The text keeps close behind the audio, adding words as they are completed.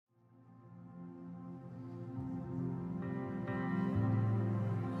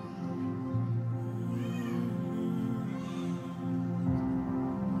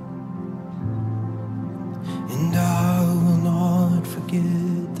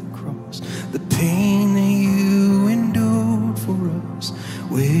pain that you endured for us,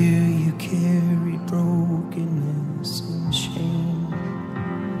 where you carried brokenness and shame.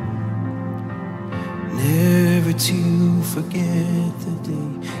 Never to forget the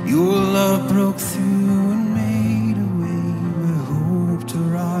day your love broke through and made a way where hope to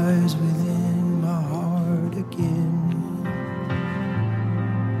rise within my heart again.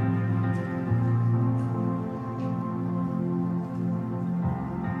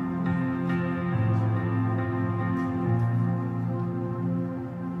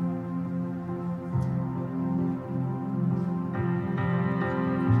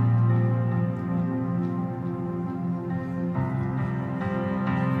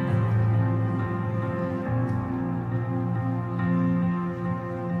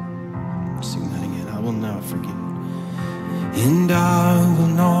 Sing that again. I will not forget. And I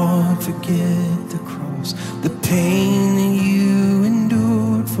will not forget the cross, the pain that you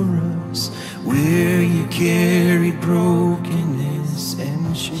endured for us, where you carried brokenness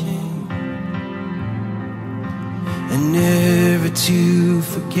and shame. And never to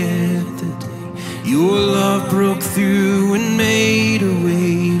forget the day your love broke through and made a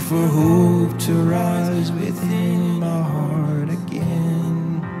way for hope to rise within my heart again.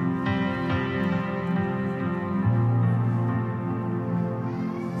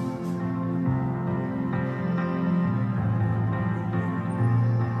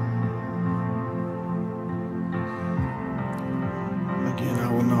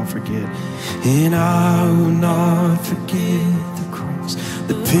 I will not forget. And I will not forget the cross,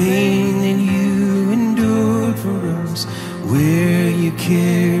 the pain that you endured for us, where you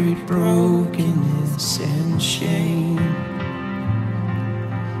carried brokenness and shame.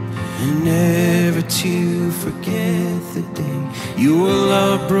 And never to forget the day your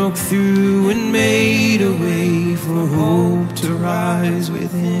love broke through and made a way for hope to rise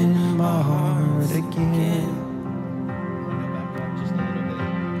within my heart again.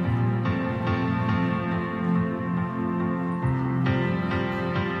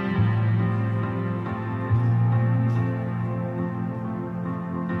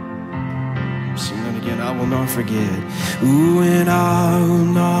 Sing that again. I will not forget. Ooh, and I will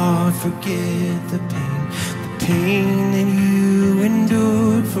not forget the pain that you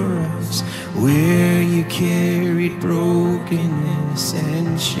endured for us, where you carried brokenness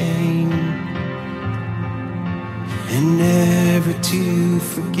and shame. And never to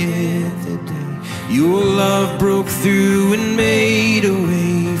forget the day your love broke through and made a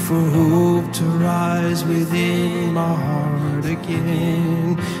way for hope to rise within my heart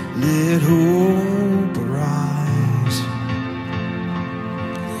again. Let hope arise.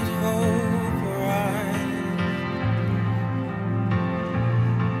 Let hope arise.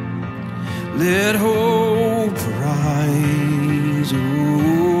 Let hope arise.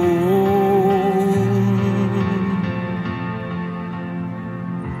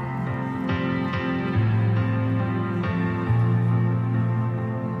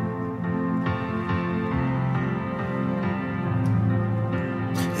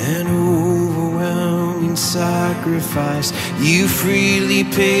 An overwhelming sacrifice, you freely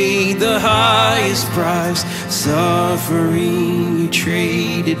paid the highest price. Suffering, you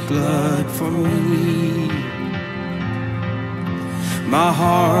traded blood for me. My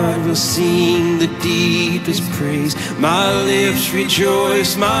heart will sing the deepest praise, my lips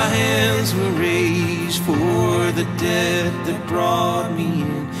rejoice, my hands will raise for the death that brought me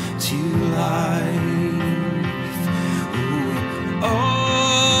into life.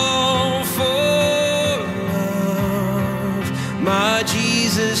 Oh, for love, my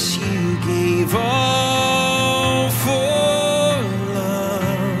Jesus, you gave all for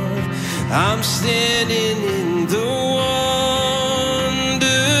love. I'm standing in the wonder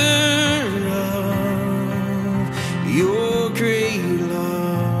of your great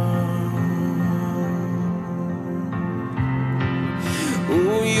love.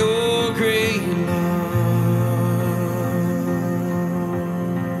 Oh, your great love.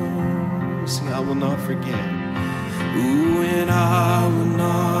 Sing, I will not forget. Ooh, and I will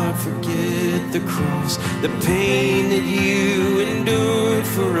not forget the cross, the pain that you endured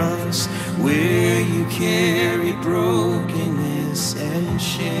for us, where you carried brokenness and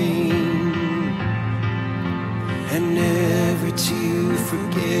shame. And never to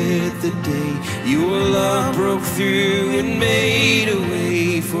forget the day your love broke through and made a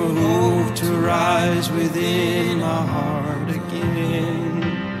way for hope to rise within my heart again.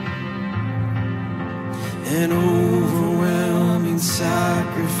 An overwhelming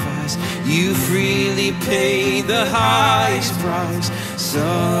sacrifice, you freely paid the highest price.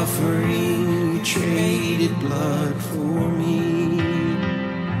 Suffering, you traded blood for me.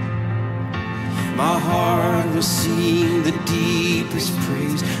 will sing the deepest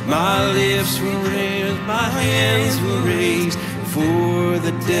praise. My lips will raise, my hands will raise for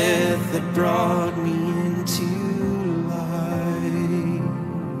the death that brought me into life.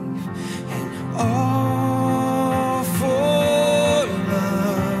 And all for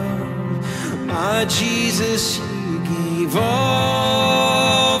love, my Jesus, you gave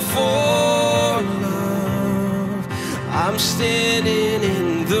all for love. I'm standing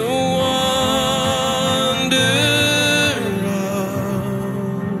in the wonder of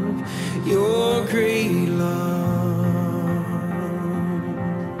your great love.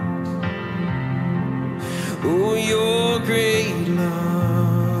 Oh, your great love.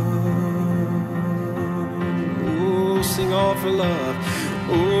 Oh, sing all for love.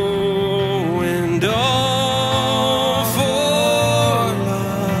 Oh, and all for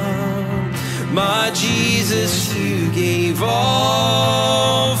love, my Jesus, you gave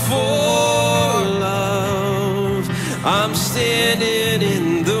all for love. I'm standing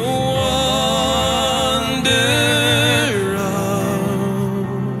in the wonder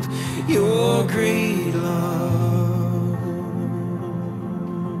of your great love.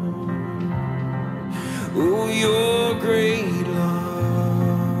 Oh, your great love.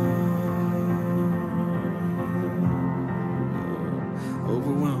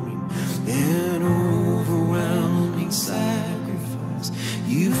 Overwhelming and overwhelming sacrifice.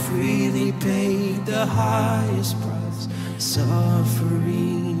 You freely paid the highest price.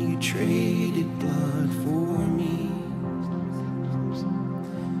 Suffering, you traded blood for me.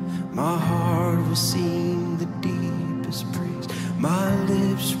 My heart will sing the deepest praise. My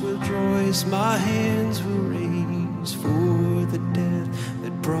lips will rejoice, my hands will raise for the death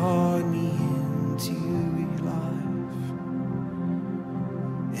that brought me into life.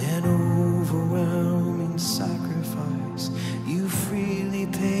 An overwhelming sacrifice. You freely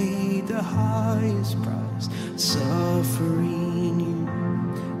paid the highest price. Suffering, you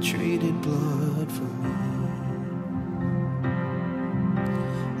traded blood for me.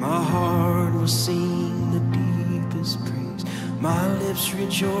 My heart will sing the deepest praise. My lips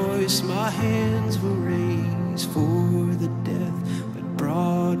rejoice, my hands will raise for the death that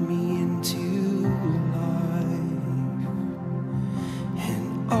brought me into life.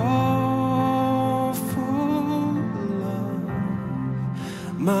 And all for love,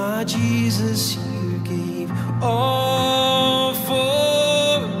 my Jesus, you gave all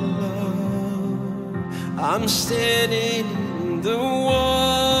for love. I'm standing in the wonder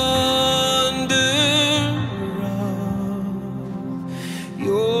of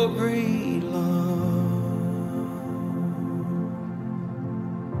your great love.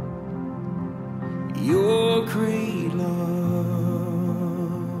 Your great love.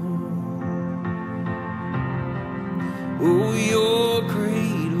 Oh, your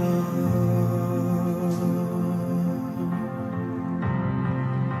great love.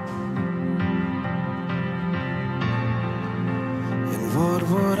 And what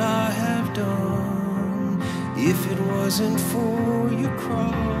would I have done if it wasn't for your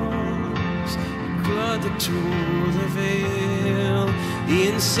cross? Your blood that tore the veil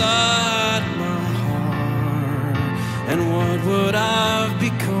inside my heart. And what would I have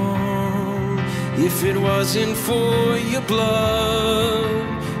become if it wasn't for your blood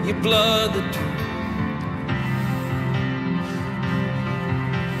that tore?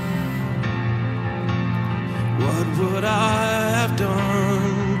 What would I have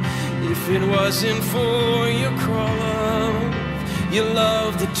done if it wasn't for your cross? Your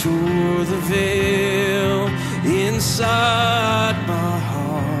love that tore the veil inside my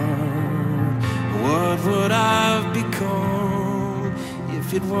heart. What would I have become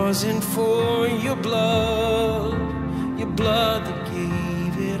if it wasn't for your blood that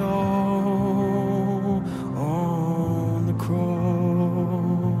gave it all on the cross?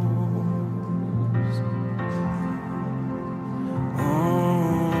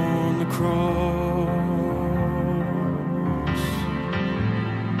 On the cross.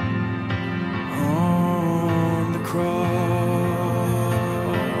 On the cross.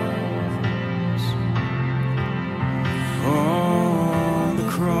 On the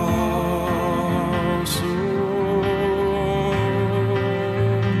cross.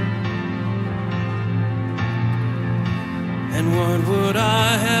 And what would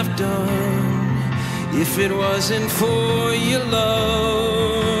I have done if it wasn't for your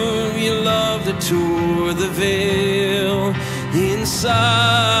love that tore the veil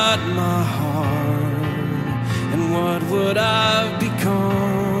inside my heart? And what would I have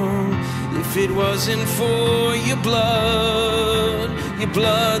become if it wasn't for your blood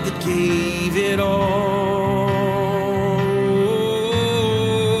that gave it all?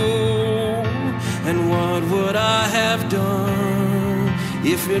 And what would I I've done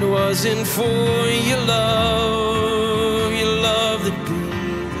if it wasn't for your love that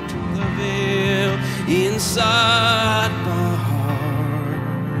breathed through the veil inside my heart.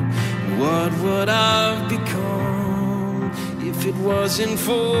 What would I've become if it wasn't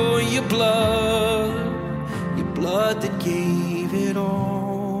for your blood that gave it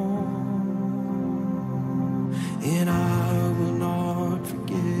all? And I will not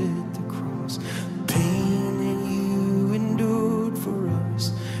forget the cross, the pain that you endured for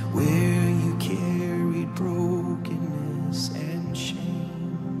us, where you carried brokenness and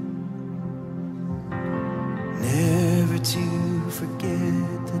shame. Never to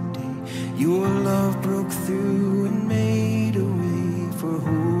forget the day your love broke through and made a way for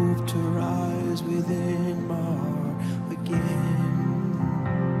hope to rise within my heart again.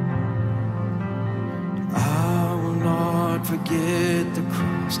 I will not forget the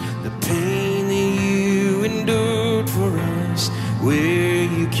cross, the pain that you endured for us, where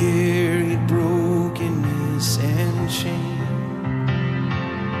you carried brokenness and shame.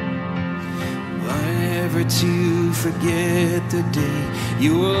 Never to forget the day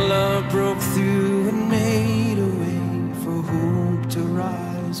your love broke through and made a way for hope to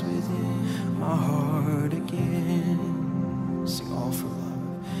rise within my heart again. Sing all for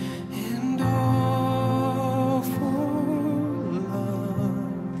love and all for love.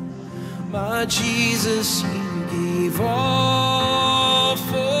 My Jesus, you gave all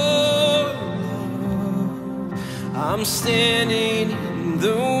for love. I'm standing in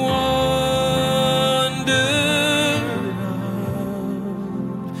the wonder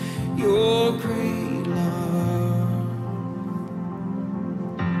of your great love.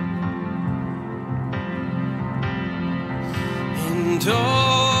 And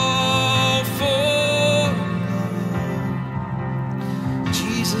all for love.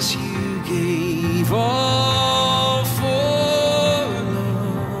 Jesus, you gave all for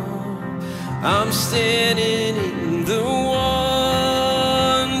love. I'm standing in the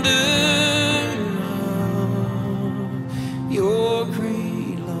wonder of your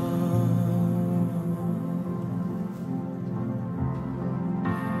great love.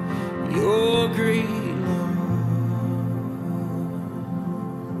 Your great love.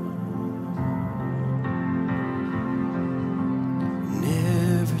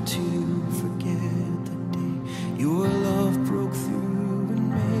 Never to forget the day your love broke through and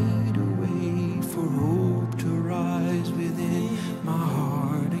made a way for hope to rise within my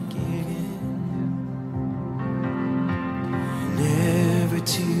heart again. Never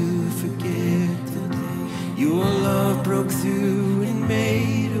to forget the day your love broke through and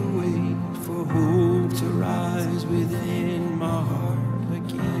made a way for hope to rise within my heart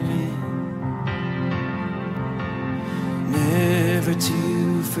again. Never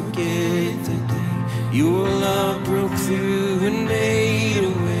to forget the day your love broke through and made a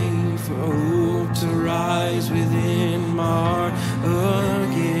way for hope to rise within my heart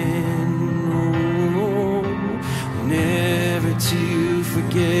again. Oh, never to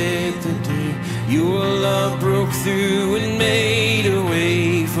forget the day your love broke through and made a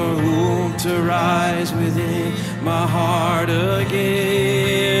way for hope to rise within my heart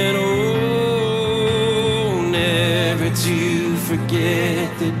again. Oh, never to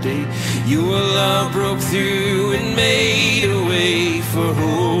forget the day your love broke through and made a way for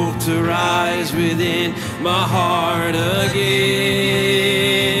hope to rise within my heart again.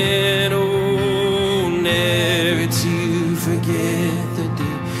 Oh, never to forget the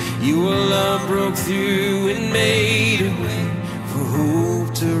day your love broke through and made a way for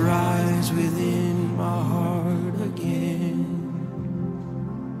hope to rise within my heart again.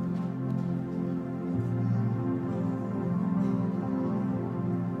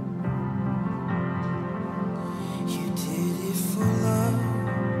 You did it for love.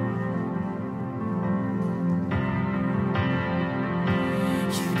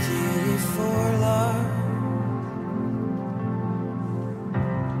 You did it for love.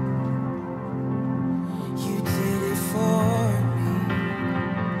 You did it for me.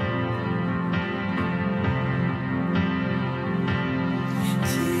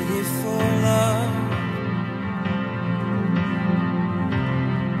 Did it for love.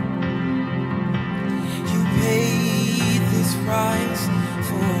 You paid this price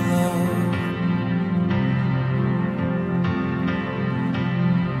for love.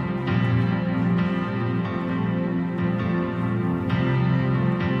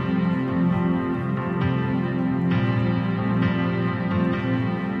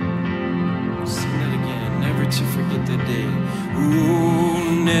 Sing that again. Never to forget the day.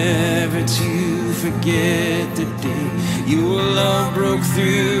 Ooh, never to forget the day your love broke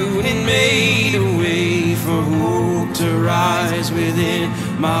through and made a way for hope to rise within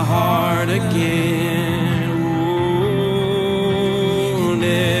my heart again. Oh,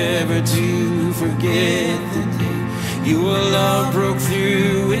 never to forget the day your love broke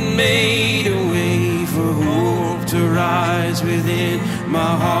through and made a way for hope to rise within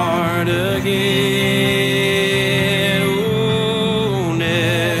my heart again. Oh,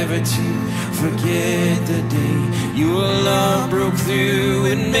 never to forget the day your love broke through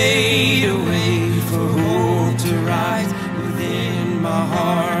and made a way for hope to rise within my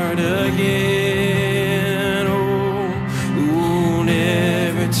heart again. Oh,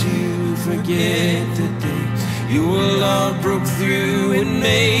 never to forget the day your love broke through and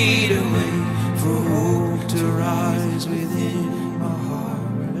made a way for hope to rise within my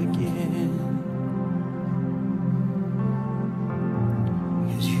heart again.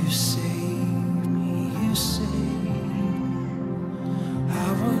 'Cause you saved me, you saved me. I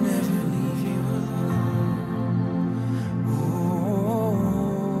will never leave you alone. Oh,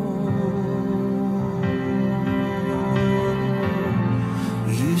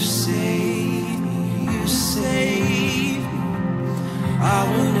 you saved me, you saved me. I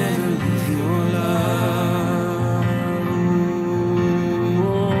will never leave your love.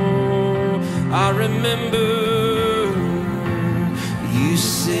 I remember you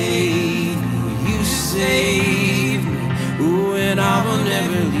saved me, you saved me. Oh, and I will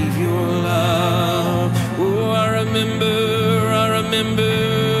never leave your love. Oh, I remember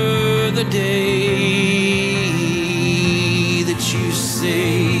the day that you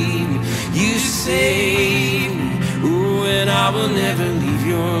saved me, you saved me. Oh, and I will never leave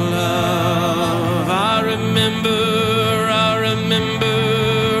your love. I remember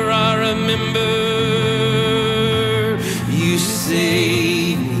you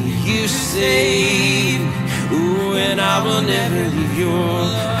saved me, you saved me. Oh, and I will never leave your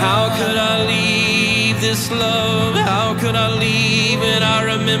love. How could I leave this love? How could I leave? And I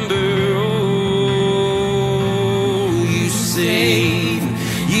remember, oh, you saved me,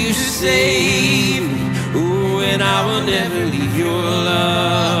 you saved me. Oh, and I will never leave your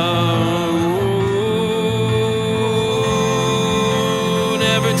love. Oh,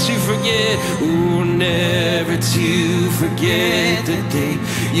 never to forget, oh, never to forget the day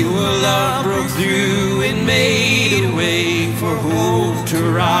your love broke through and made a way for hope to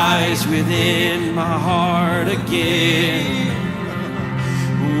rise within my heart again.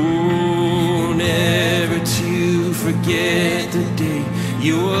 Oh, never to forget the day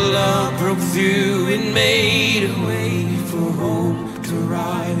your love broke through and made a way for hope to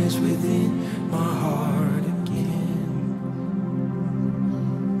rise within my heart again.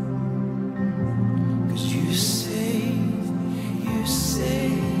 'Cause you saved me, you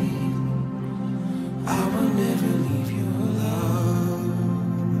saved me. I will never leave your love.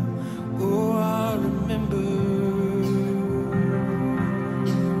 Oh, I remember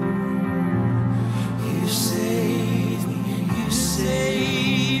you saved me, you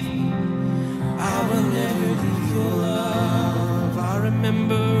saved me. I will never leave your love. I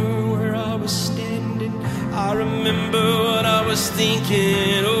remember where I was standing, I remember what I was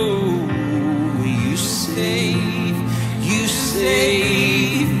thinking. Oh, you saved, you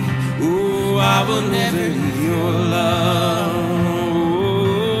saved me. Oh, I will never leave your love.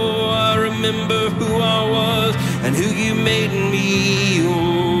 Oh, I remember who I was and who you made me.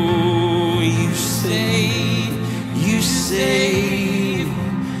 Oh, you saved, you saved me.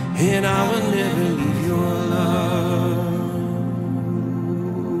 And I will never leave your love.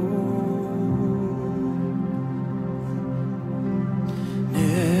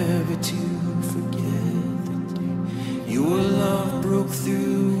 Never to forget the day your love broke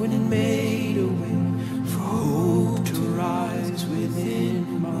through and made a way for hope to rise within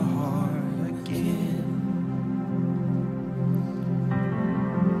my heart again.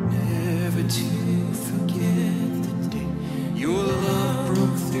 Never to forget the day your love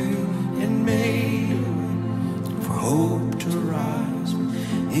broke through and made a way for hope to rise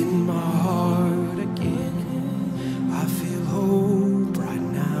in my heart again. I feel hope right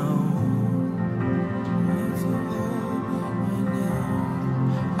now.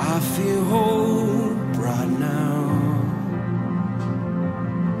 I feel hope right now.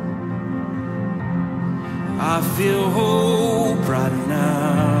 I feel hope right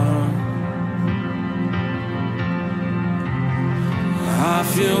now. I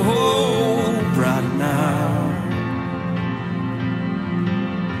feel hope right now.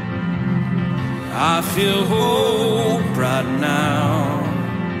 I feel hope right now.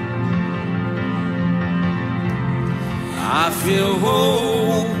 I feel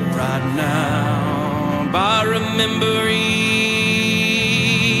hope right now. By remembering,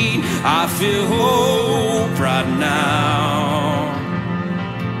 I feel hope right now.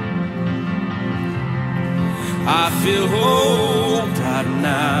 I feel hope right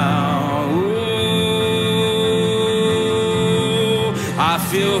now. Oh, I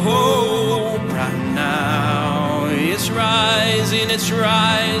feel hope right now. It's rising, it's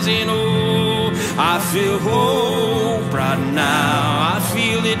rising. Oh, I feel hope right now. I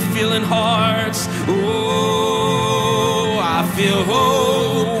feel it filling hearts. Oh, I feel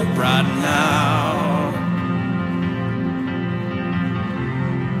hope right now.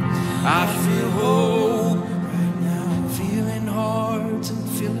 I feel hope right now. Feeling hearts and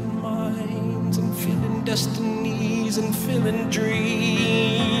feeling minds and feeling destinies and feeling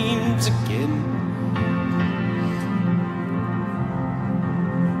dreams again.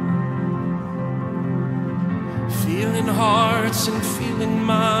 Feeling hearts and feeling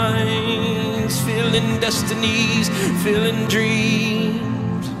minds, feeling destinies, feeling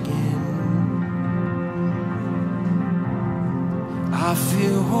dreams again. I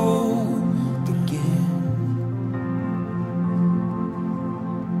feel hope again.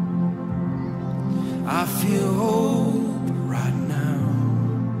 I feel hope right now.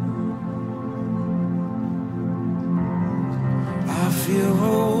 I feel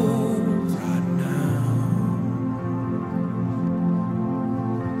hope right now.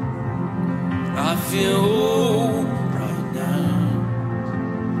 I feel hope right now.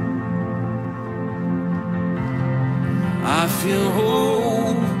 I feel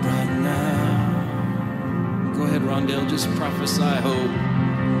hope right now. Go ahead, Rondell, just prophesy hope.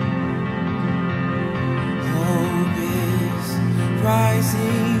 Hope is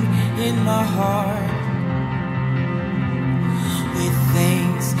rising in my heart with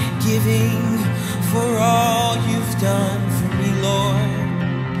thanksgiving for all you've done for me, Lord.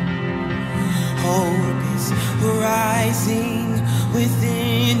 Hope is rising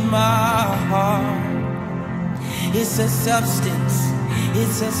within my heart. It's a substance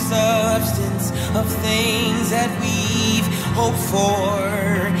of things that we've hoped for.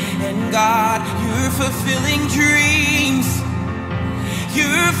 And God, you're fulfilling dreams.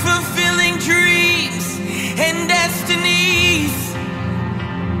 You're fulfilling dreams and destinies.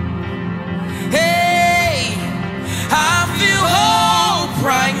 Hey, I feel hope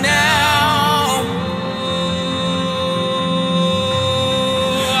right now.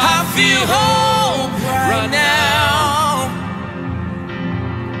 I feel hope right now.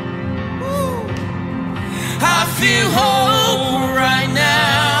 I feel hope right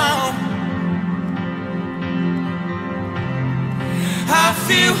now. I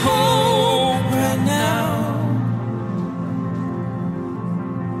feel hope right now.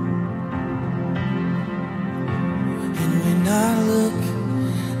 And when I look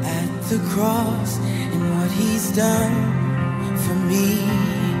at the cross and what He's done for me,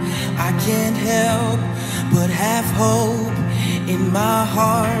 I can't help but have hope in my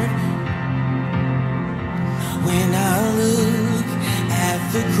heart. When I look at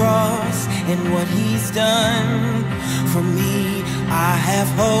the cross and what He's done for me, I have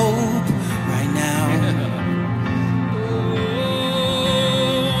hope right now.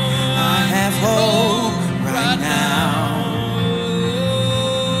 I have hope right now.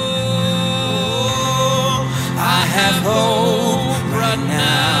 I have hope right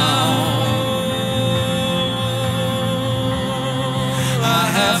now. I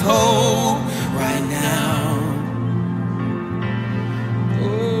have hope right now.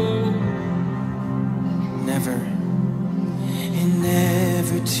 Never and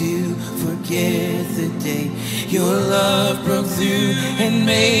never to forget the day your love broke through and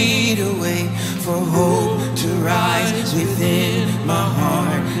made a way for hope to rise within my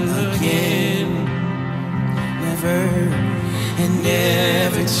heart again. Never and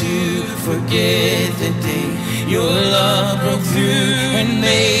never to forget the day your love broke through and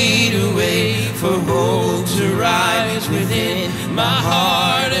made a way for hope to rise within my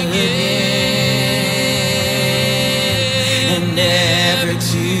heart again. Never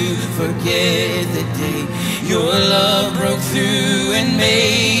to forget the day your love broke through and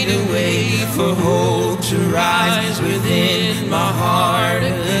made a way for hope to rise within my heart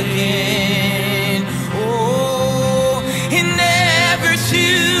again. Oh, and never to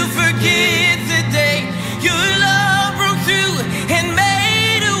forget the day your love broke through and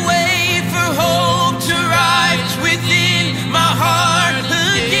made a way for hope to rise within my heart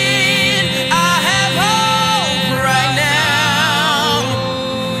again. I have hope right now.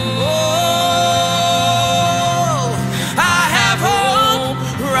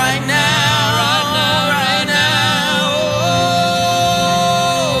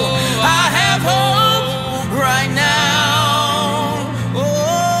 I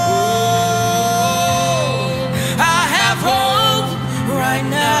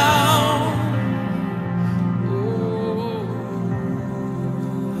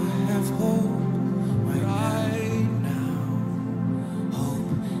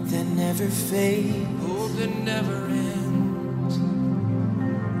never fades, hope that never ends.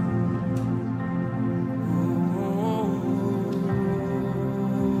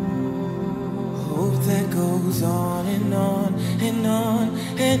 hope that goes on and on and on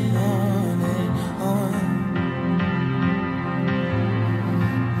and on and on.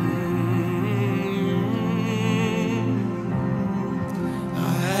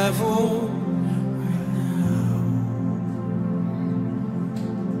 I have hope.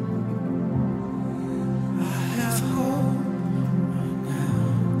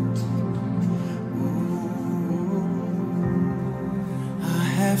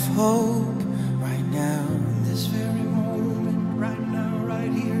 Hope right now, in this very moment, right now,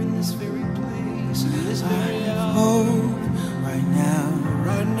 right here, in this very place, in this very hour. Hope right now,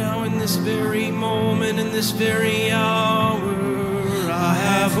 right now, in this very moment, in this very hour. I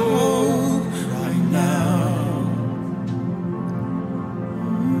have hope right now.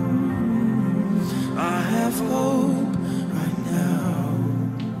 I have hope right now.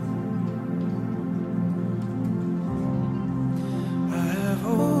 I have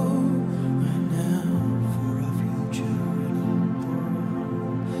hope.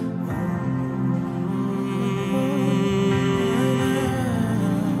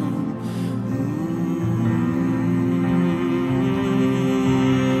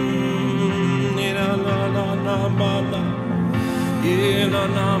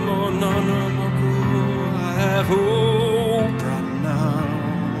 I have hope right now.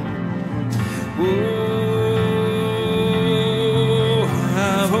 Oh, I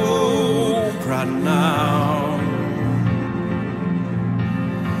have hope right now.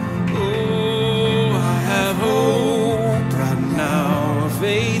 Oh, I have hope right now.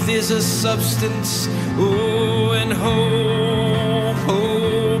 Faith is a substance. Oh, and hope,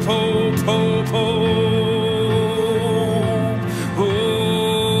 hope, hope, hope, hope.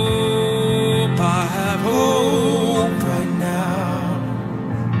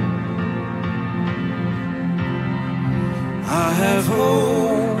 I have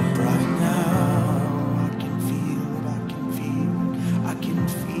hope right now. I can feel it, I can feel it, I can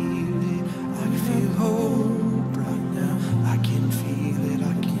feel it. I feel hope right now. I can feel it, I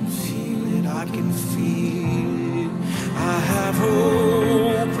can feel it, I can feel it. I have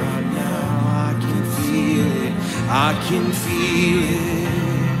hope right now. I can feel it, I can feel it.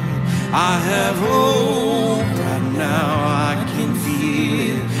 I have hope right now. I can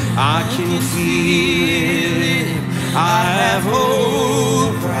feel it, I can feel it. I have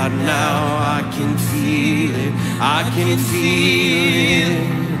hope right now. I can feel it, I can feel it.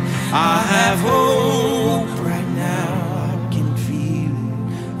 I have hope right now. I can feel it,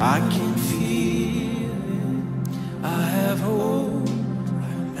 I can feel it. I have hope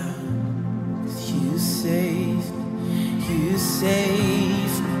right now. You saved me, you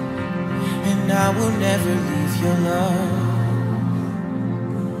saved me, and I will never leave your love.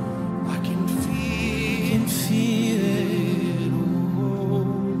 I can feel it. Oh,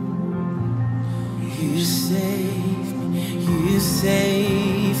 you saved me, you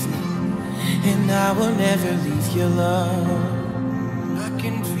saved me, and I will never leave your love. I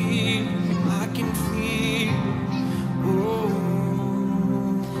can feel it, I can feel it. Oh,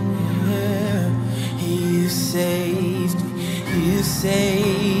 yeah. You saved me, you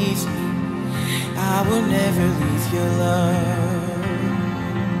saved me, I will never leave your love.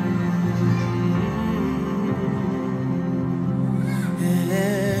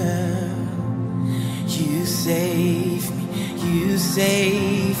 You saved me, you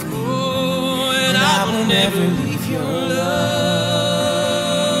saved me, oh, and I will never leave your love.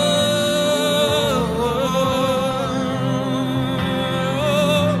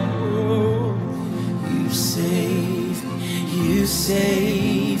 You saved me, you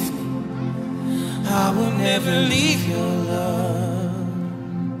saved me, I will never leave your love.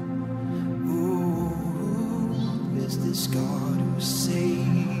 Who is this God who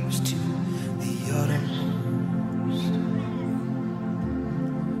saves to the uttermost?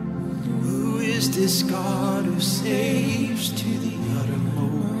 Who is this God who saves to the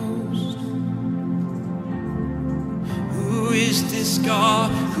uttermost? Who is this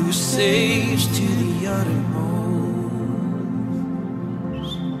God who saves to the uttermost?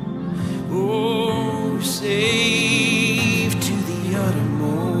 Oh, save to the uttermost.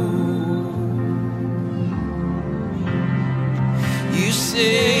 You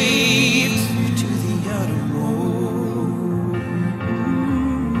save to the uttermost.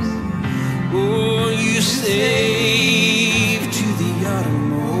 Oh, you save to the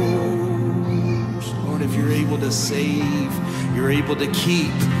uttermost. Lord, if you're able to save, you're able to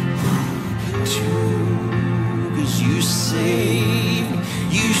keep. Because you save,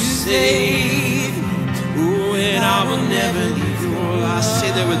 you save. save me. Oh, and I will never leave you. Oh, I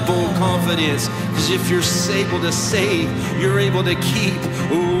say that with bold confidence, because if you're able to save, you're able to keep.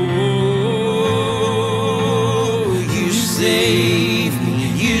 Oh, you save me,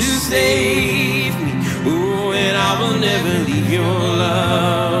 you save me. Oh, and I will never leave your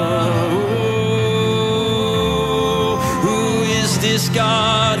love. Oh, who is this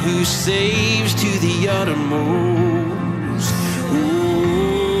God who saves to the uttermost? Oh,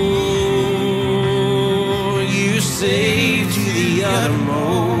 you save to the uttermost.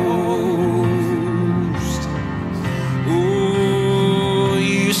 Oh,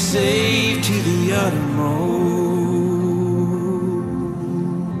 you save to the uttermost.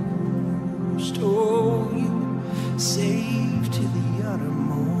 Oh, you save to the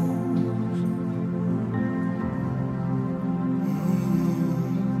uttermost.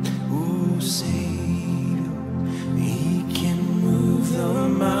 Oh, Savior, He can move the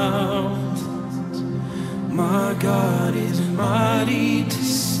mountains. My God is mighty to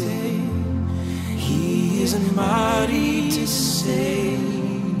save. He is mighty to save.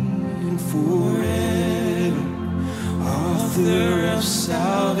 And forever, author of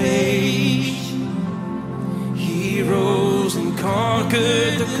salvation, He rose and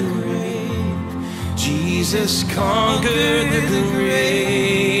conquered the grave. Jesus conquered the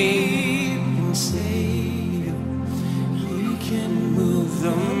grave. And Savior, He can move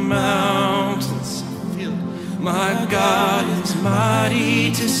the mountains. My God is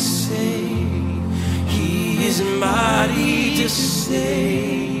mighty to save. He is mighty to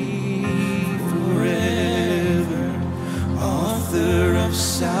save. Forever, author of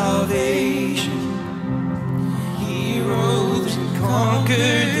salvation, He rose and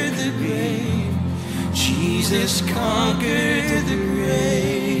conquered the grave. Jesus conquered the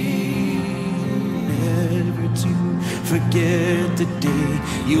grave. Never to forget the day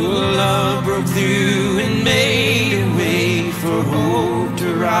your love broke through and made a way for hope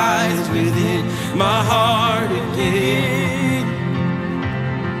to rise within my heart again.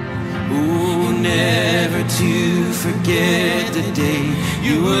 Oh, never to forget the day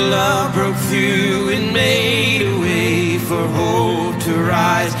your love broke through and made a way for hope to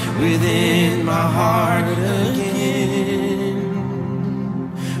rise within my heart again.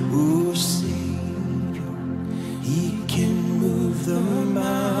 Oh, Savior, He can move the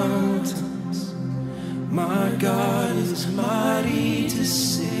mountains. My God is mighty to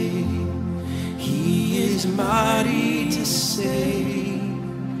save. He is mighty to save.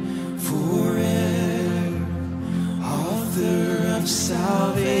 Forever, author of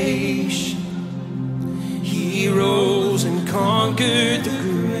salvation, He rose and conquered the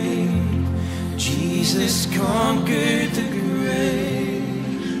grave. Jesus conquered the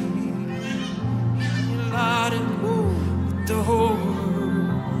grave. Light it with the whole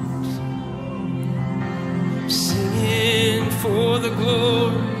world, singing for the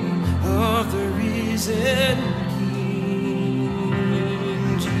glory of the risen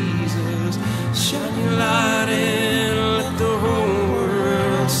Shine your light and let the whole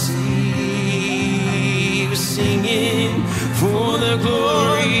world see. We're singing for the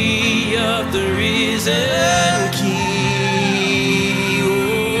glory of the risen King.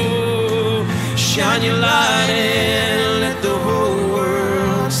 Oh, shine your light and let the whole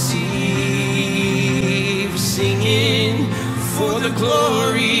world see. We're singing for the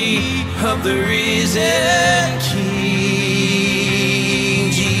glory of the risen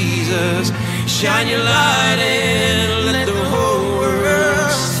King. Jesus, shine your light and let the whole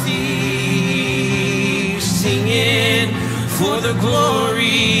world see. Singing for the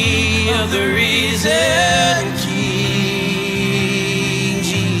glory of the risen King.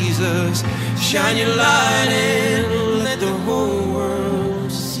 Jesus, shine your light and let the whole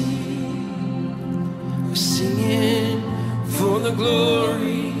world see. We're singing for the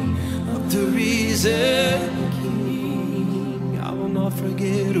glory of the risen King. I will not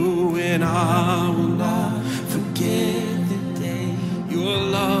forget, oh, and I will not forget the day your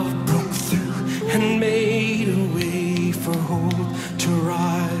love broke through and made a way for hope to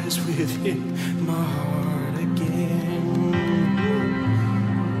rise within my heart again.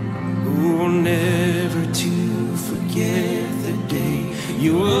 Oh, never to forget the day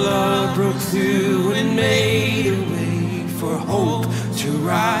your love broke through and made a way for hope to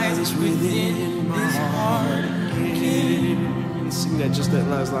rise within my heart again. Sing that, just that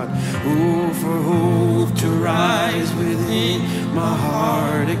last line. Oh, for hope to rise within my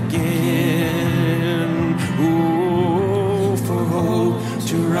heart again. Oh, for hope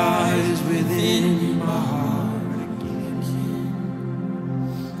to rise within my heart again.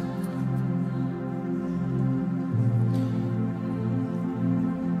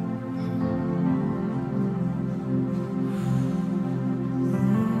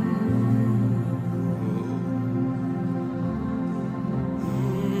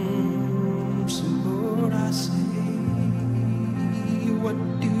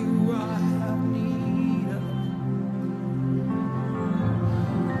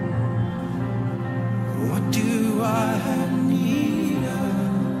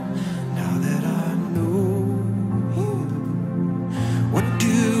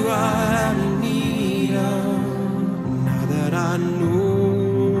 I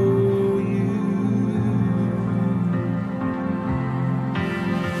know you,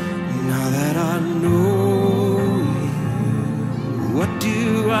 now that I know you, what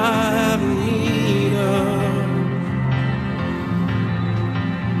do I have need of?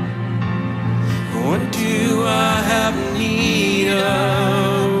 What do I have need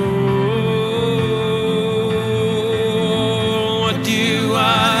of? What do I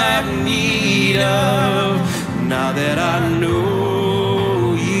have need of? Now that I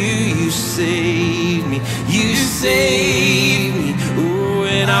know you, you save me, you save me. Oh,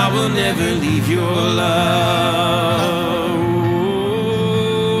 and I will never leave your love.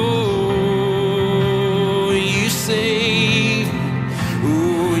 Oh, you save me.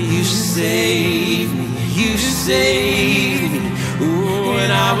 Oh, you save me, you save me. Oh,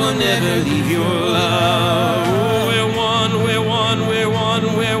 and I will never leave your love. Oh, we're one, we're one, we're one,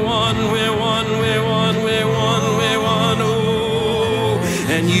 we're one, we're one, we're one, we're one, we're one. Oh,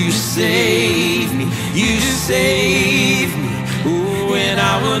 and you save me, you save me. Oh, and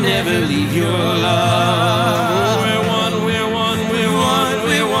I will never leave your love. Oh, we're one, we're one, we're one,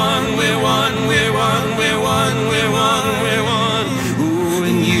 we're one, we're one, we're one, we're one, we're one, we're one. Oh,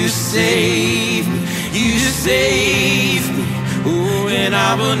 and you save me, you save me. Oh, and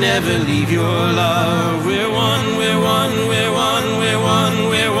I will never leave your love. We're one, we're one, we're one, we're one,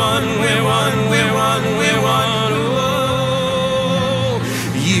 we're one, we're one, we're one, we're one. Oh,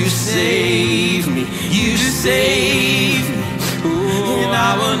 you save me, you save me. Oh, and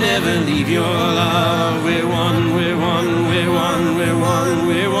I will never leave your love. We're one, we're one, we're one, we're one,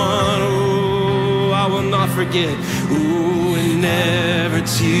 we're one. Oh, I will not forget. Oh, and never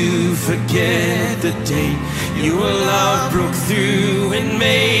to forget the day your love broke through and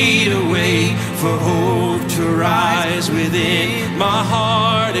made a way for hope to rise within my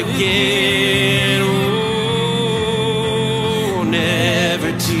heart again. Oh,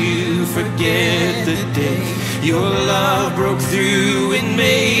 never to forget the day your love broke through and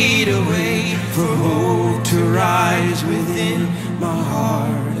made a way for hope to rise within my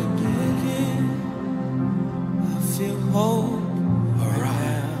heart again. I feel hope.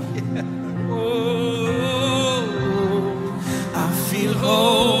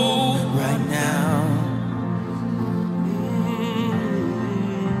 Hope right now.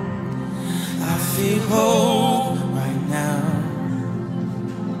 I feel hope right now.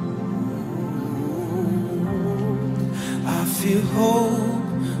 I feel hope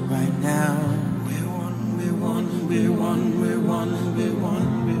right now. We're one, we're one, we're one, we're one, we're one,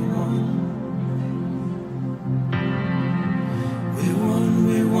 we're one. We're one,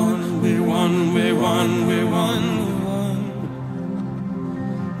 we're one, we're one, we're one, we're one.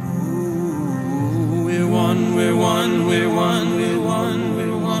 We're one, we're one, we're one, we're one,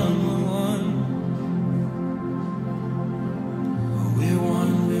 we're one. We're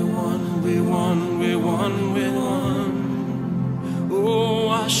one, we're one, we're one, we're one, we're one. Oh,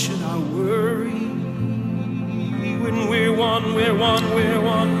 why should I worry when we're one, we're one, we're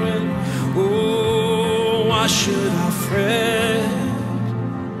one, we're. Oh, why should I fret?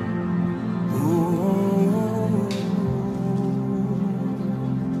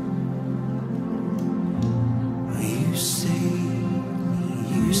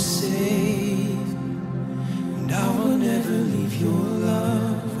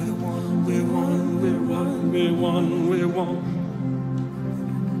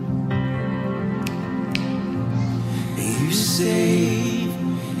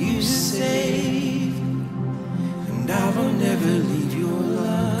 You save, and I will never leave your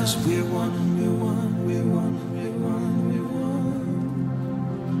love. 'Cause we're one, we're one, we're one, we're one, we're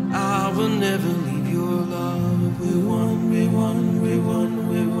one. I will never leave your love. We're one, we're one, we're one,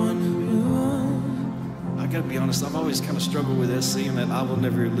 we're one, we're one. I gotta be honest, I've always kind of struggled with that, saying that I will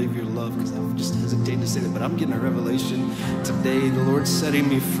never leave your love, because I'm just hesitating to say that. But I'm getting a revelation today. The Lord's setting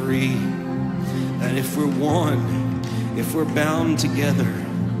me free. That if we're one, if we're bound together,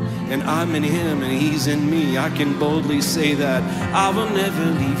 and I'm in Him and He's in me, I can boldly say that I will never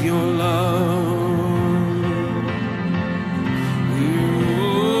leave your love.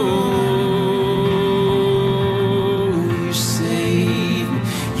 Oh, you save me,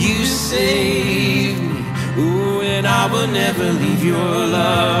 you save me. Oh, and I will never leave your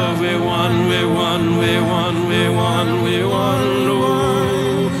love. We're one, we're one, we're one, we're one, we're one.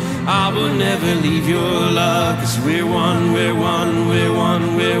 Oh, I will never leave your love, 'cause we're one, we're one, we're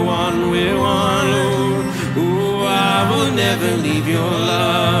one, we're one, we're one. Oh, I will never leave your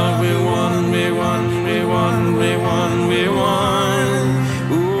love. We're one, we're one, we're one, we're one, we're one.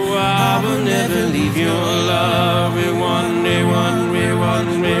 Oh, I will never leave your love. We're one, we're one, we're one,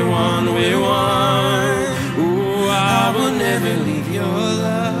 we're one, we're one. Oh, I will never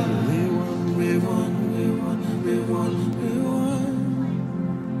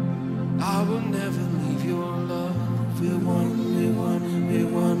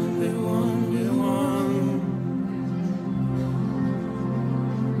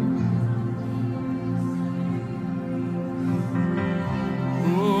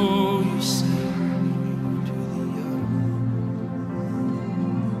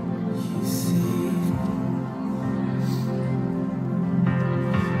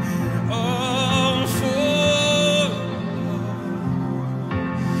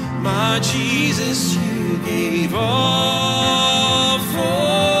gave all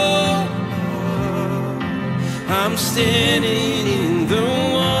for. I'm standing in the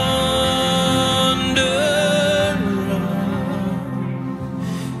wonder of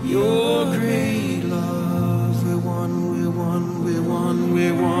your great love. We're one, we're one, we're one,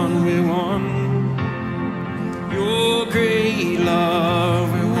 we're one, we're one. Your great love.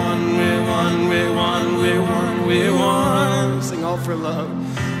 We're one, we're one, we're one, we're one, we're one. Sing all for love.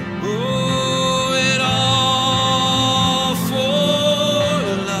 Oh, it all for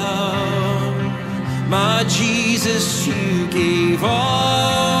love. My Jesus, you gave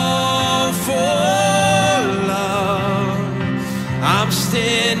all for love. I'm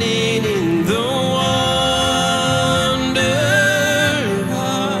standing in the wonder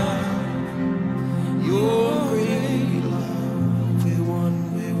of your great love. We're one,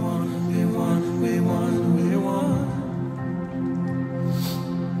 we're one, we're one, we're one, we're one.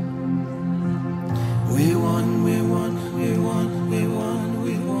 We're one, we're one, we're one, we're one,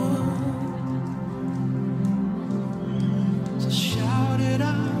 we're one. So shout it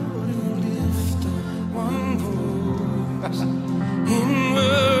out and lift up one voice in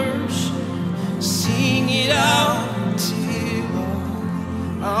worship. Sing it out till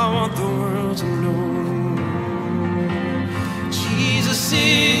I want the world to know Jesus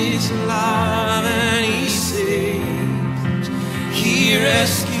is alive and He saves. He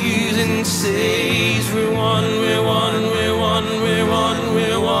rescues and saves. We're one, we're one, we're one, we're one,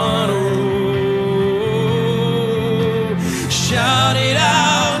 we're one. Oh, shout it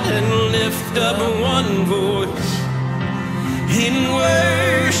out and lift up one voice in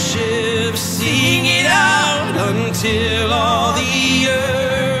worship. Sing it out until all the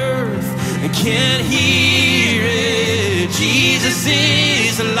earth can hear it. Jesus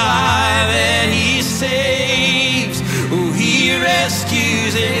is alive and He saves. Oh, He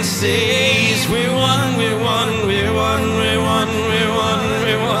rescues and saves. We're one, we're one, we're one, we're one, we're one,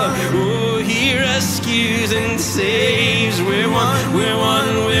 we're one. Oh, He rescues and saves. We're one, we're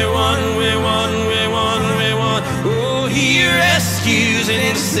one, we're one, we're one, we're one, we're one. Oh, He rescues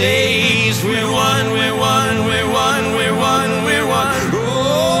and saves. We're one, we're one, we're one, we're one, we're one.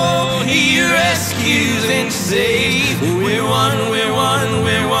 Oh, He rescues and saves. We're one, we're one,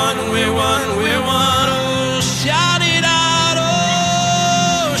 we're one, we're one, we're one. Oh, shout it out,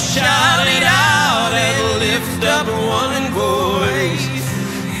 oh, shout it out and lift up one voice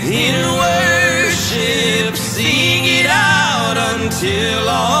in worship. Sing it out until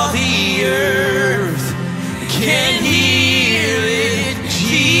all the earth can hear it.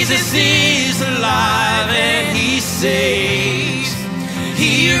 Jesus is alive and He saves.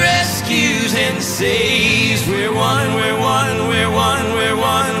 He rescues and saves. We're one, we're one, we're one, we're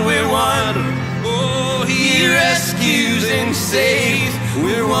one, we're one. Oh, He rescues and saves.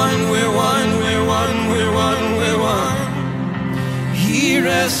 We're one, we're one, we're one, we're one, we're one. He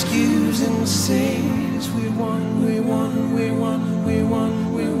rescues and saves. We're one, we're one, we're one, we're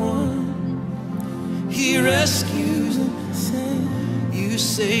one, we're one. He rescues and saves. You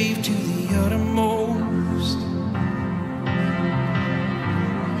save to the uttermost.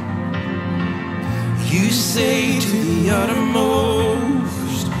 You save to the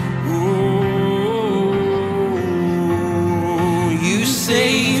uttermost. Oh, you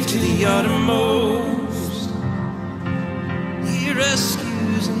save to the uttermost. He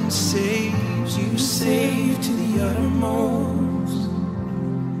rescues and saves. You save to the uttermost.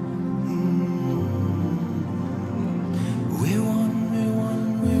 We're one, we're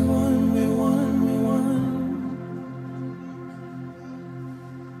one, we're one, we're one, we're one.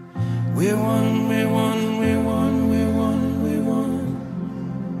 We're one, we're one, we're one, we're one, we're one.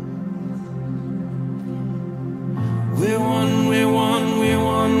 We're one, we're one, we're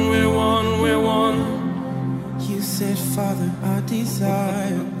one, we're one, we're one. You said, Father, I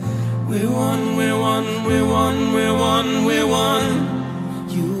desire. We're one, we're one, we're one, we're one, we're one.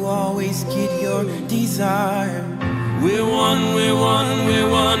 You always get your desire. We're one, we're one, we're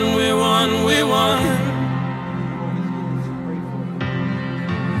one, we're one, we're one.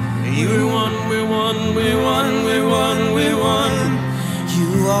 You're one, we're one, we're one, we're one, we're one.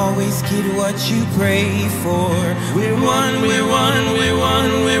 You always get what you pray for. We're one, we're one, we're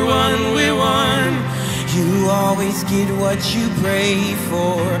one, we're one, we're one. You always get what you pray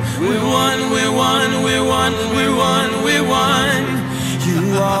for. We're one, we're one, we're one, we're one, we're one. You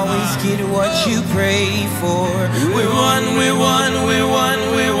always get what you pray for. We're one, we're one, we're one,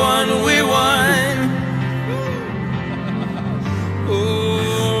 we're one, we're one.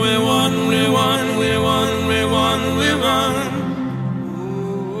 Oh, we're one, we're one, we're one, we're one, we're one.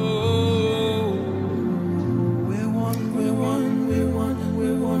 Oh, we're one, we're one, we're one,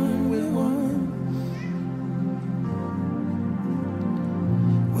 we're one, we're one.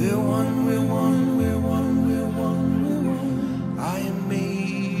 We're one, we're one, we're one, we're one, we're one. I am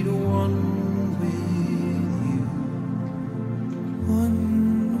made one with you.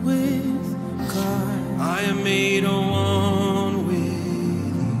 One with God. I am made one with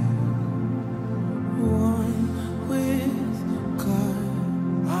you. One with God.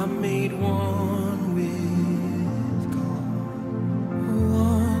 I'm made one with God.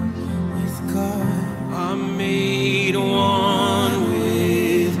 One with God. I'm made one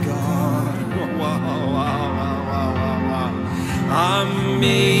with God. Wow, wow, wow, wow, wow. I'm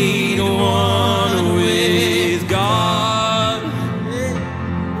made one with God.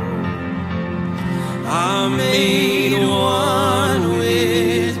 I'm made one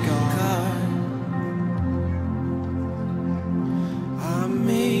with God. I'm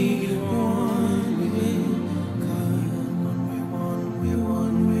made one with God. We're one, we're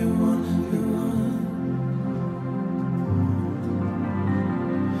one, we're one, we're one.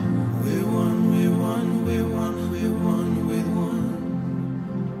 We're one, we're one, we're one, we're one with one.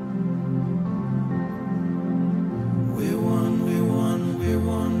 We're one, we're one, we're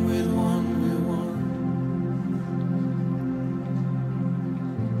one with one, we're one.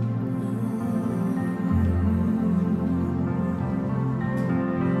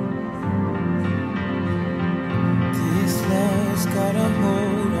 This love's got a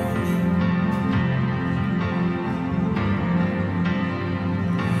hold on me.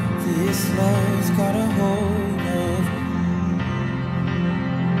 This love's got a hold of me.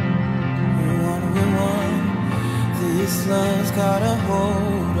 We're one, we're one. This love's got a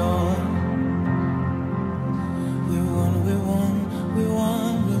hold on. We're one, we're one, we're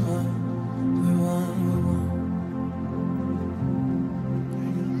one, we're one, we're one, we're one.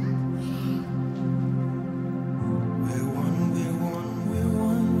 We're one, we're one, we're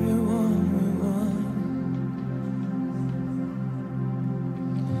one, we're one, we're one.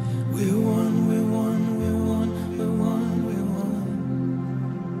 We're one, we're one, we're one, we're one, we're one.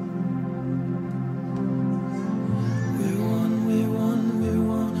 We're one, we're one, we're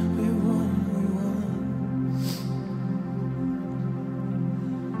one, we're one, we're one.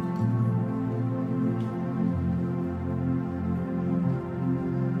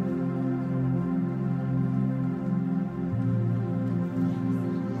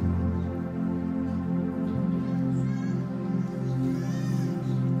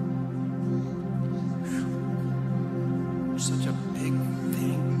 Such a big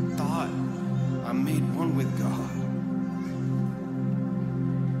thing, thought. I'm made one with God.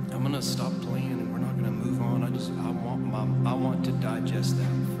 I'm gonna stop playing and we're not gonna move on. I want to digest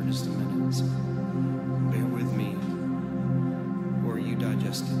that for just a minute. So bear with me, or you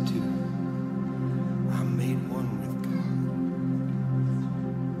digest it too. I'm made one with God.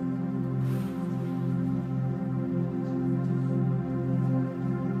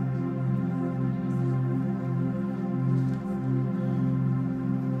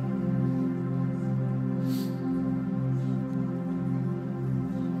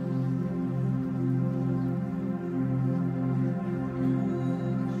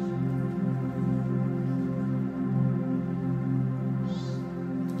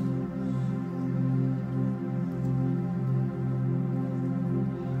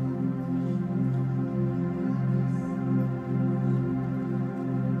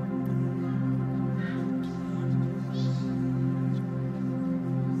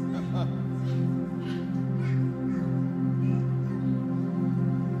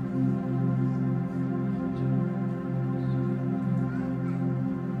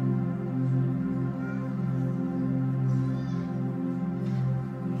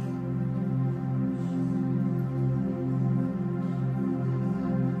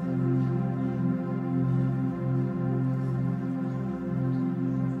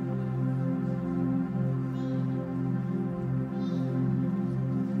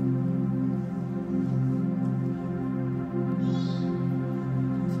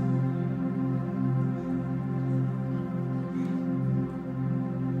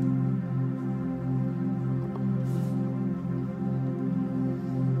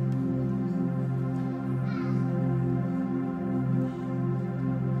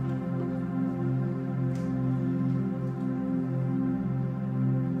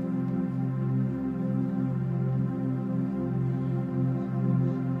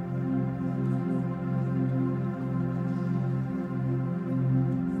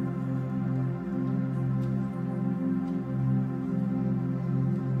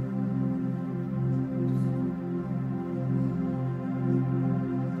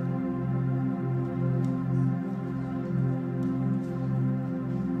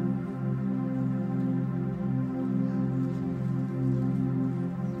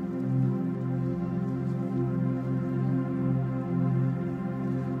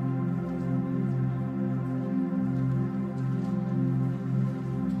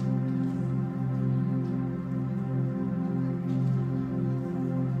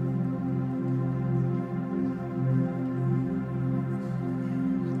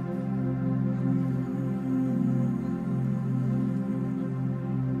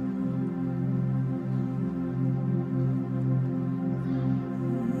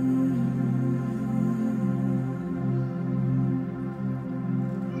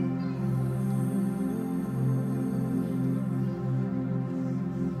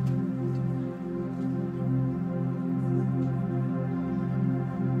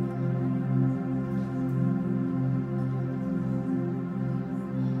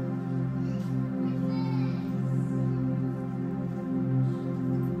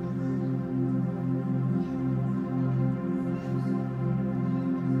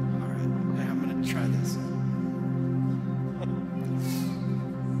 try this.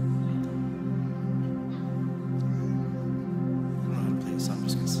 I'm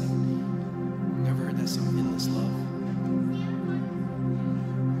just gonna sing. Never heard that song, Endless Love?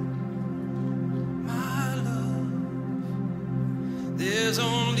 My love, there's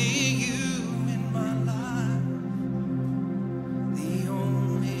only you in my life, the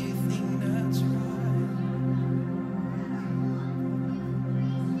only thing that's right.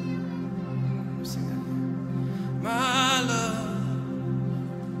 Sing that. My love,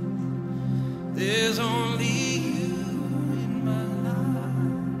 there's only you.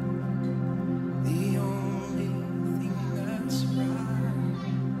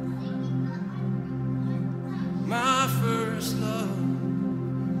 My first love,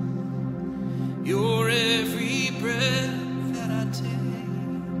 you're every breath that I take,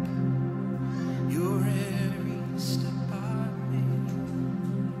 you're every step I make.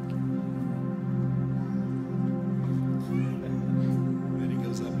 Then he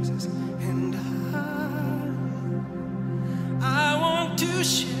goes up, he says, and I want to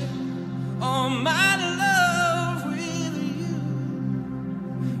share all my love with you.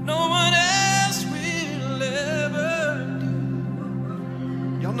 No one else will ever do.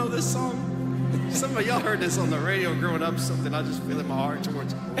 Y'all know this song? Some of y'all heard this on the radio growing up, something I just feel in my heart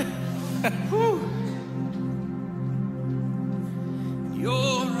towards Whew.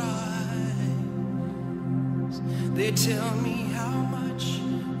 Your eyes, they tell me how much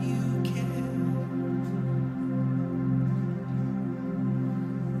you care.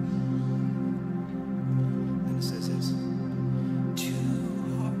 And it says this, two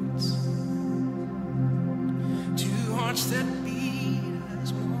hearts that beat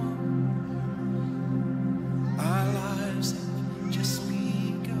as one. Our lives have just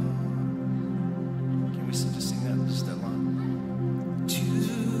begun. Can we just sing that, just that line?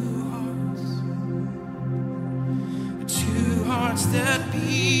 Two hearts that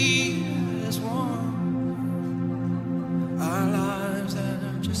beat as one. Our lives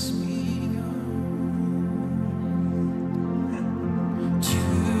have just begun.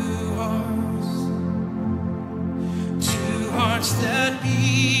 Two hearts that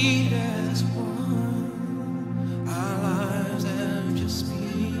beat as one. Our lives have just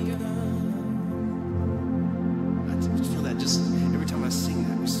begun. I just feel that just every time I sing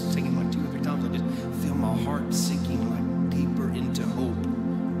that. I sing it like 2 or 3 times. I just feel my heart sinking like deeper into hope.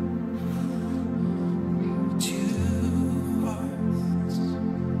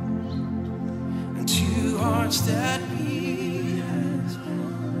 Two hearts that beat as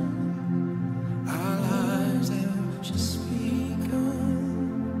one. Our lives have just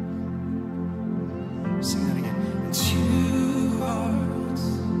begun. Sing that again. Two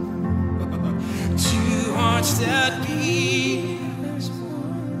hearts that beat as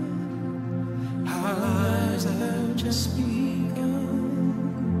one. Our lives have just begun.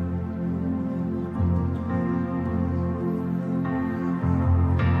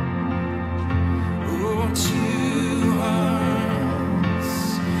 Oh, two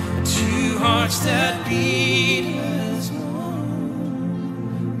hearts that beat as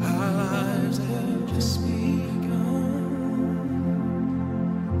one. Our lives have just begun.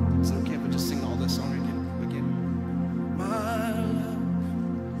 Is it okay if I just sing all this song again? My love,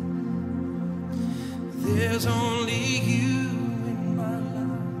 there's only you in my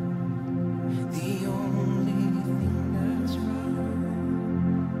life, the only thing that's right.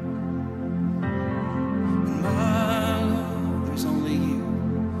 In my love, there's only you.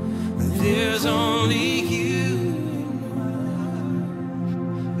 There's only you in my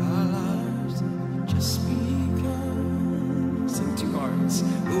life. Our lives have just begun. Sing two hearts.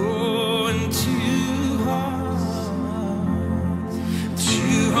 Oh, and two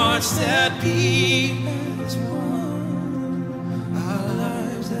hearts that beat as one. Our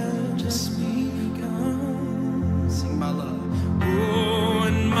lives have just begun. Sing my love. Oh,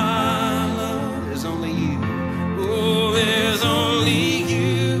 and my love, there's only you. Oh, there's only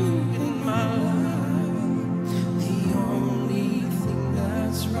you in my life, the only thing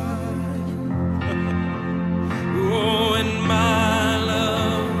that's right. Oh, and my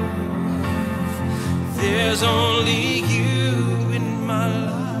love, there's only you in my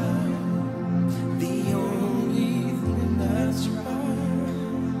life, the only thing that's right.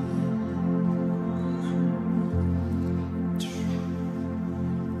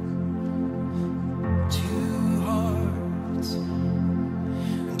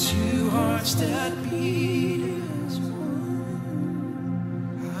 Two hearts that beat as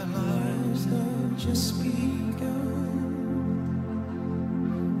one. Our lives have just begun.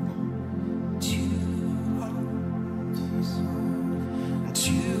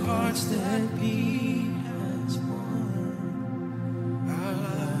 Two hearts hearts that beat as one, our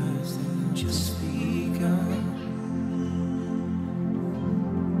lives that just begun.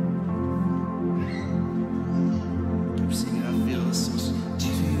 I'm singing, I feel this.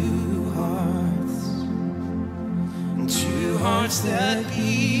 Two hearts that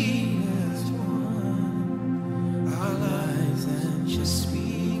beat as one, our lives that just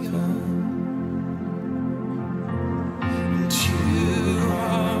begun. Two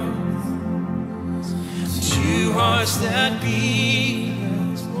hearts that beat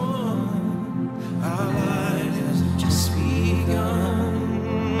as one, our lives that just begun.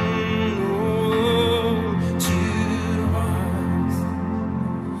 Oh,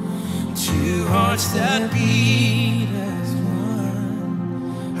 two hearts that beat as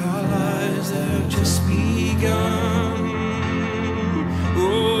one, our lives that have just begun.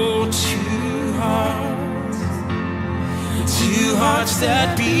 Oh, two hearts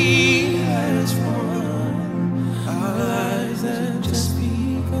that beat as one, our lives that have just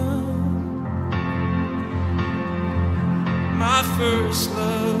begun. My first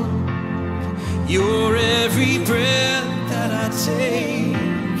love, you're every breath that I take,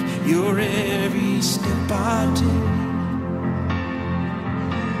 you're every step I take.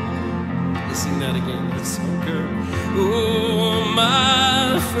 Let's sing that again, that's so good. Oh,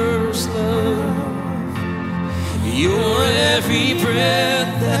 my first love, you're every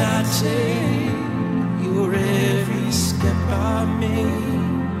breath that I take, you're every step I make.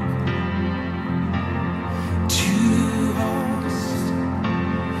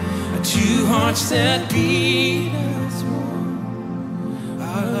 Two hearts that beat as one,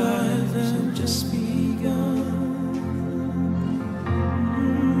 our lives have just begun.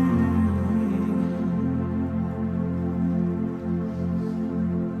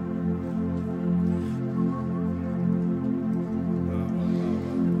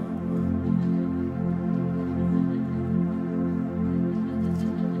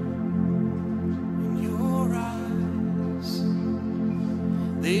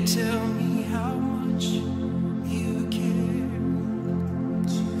 They tell me how much you care,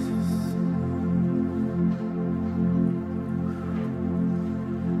 Jesus.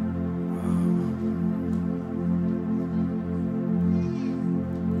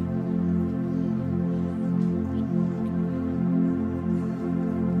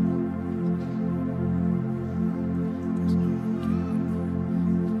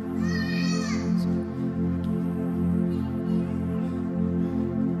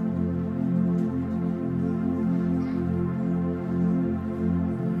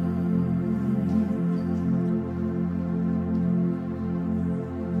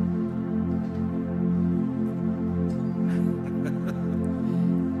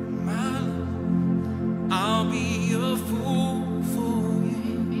 I'll be a fool for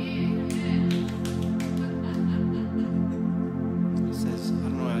you. It says, I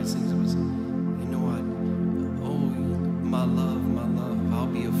don't know how it sings, it was, you know what? Oh, my love, I'll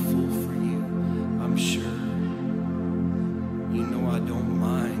be a fool for you. I'm sure. You know I don't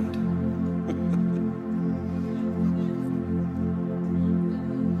mind.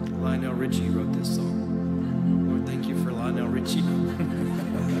 Lionel Richie wrote this song. Lord, thank you for Lionel Richie.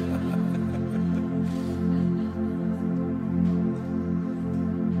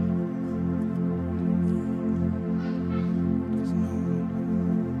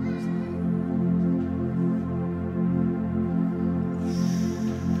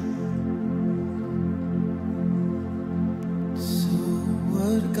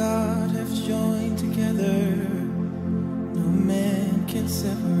 God have joined together, no man can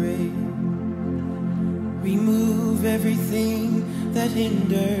separate. Remove everything that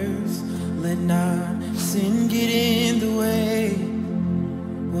hinders, let not sin get in the way.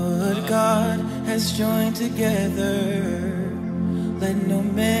 What God has joined together, let no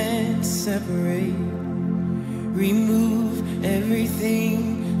man separate. Remove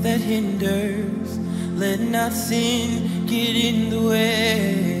everything that hinders, let not sin get in the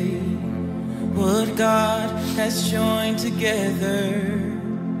way. What God has joined together,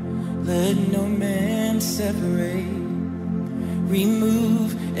 let no man separate.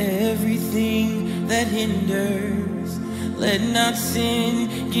 Remove everything that hinders, let not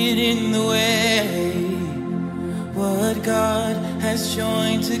sin get in the way. What God has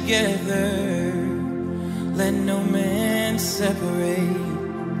joined together, let no man separate.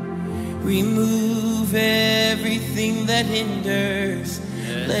 Remove everything that hinders,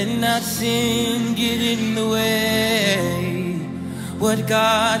 let not sin get in the way. What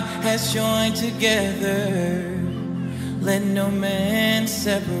God has joined together, let no man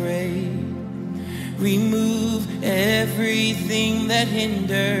separate. Remove everything that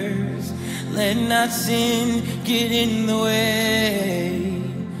hinders. Let not sin get in the way.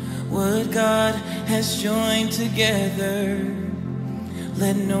 What God has joined together,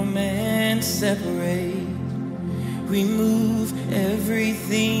 let no man separate. Remove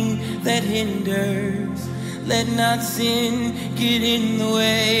everything that hinders. Let not sin get in the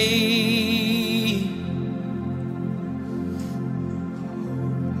way.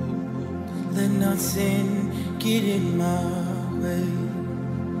 Let not sin get in my way.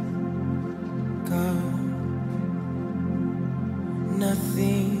 God,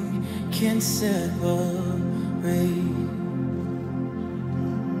 nothing can separate.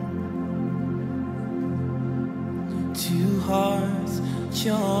 Two hearts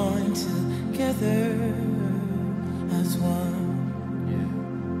joined together as one.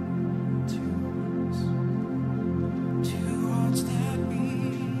 Two hearts that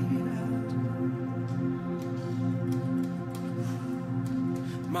beat as one.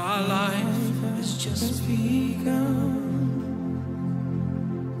 My life has just begun.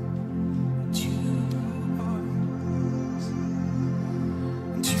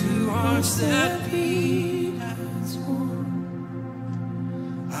 Two hearts that beat as one.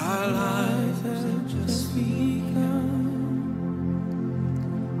 Our lives have just begun.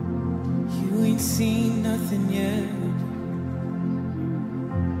 You ain't seen nothing yet.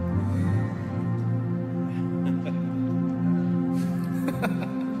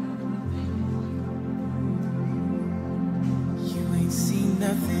 You ain't seen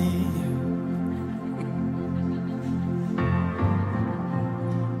nothing yet.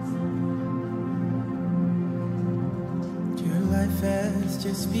 Your life has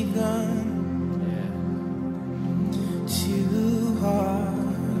just begun.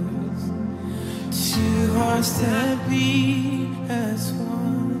 Two hearts that beat as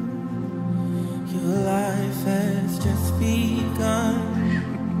one. Your life has just begun.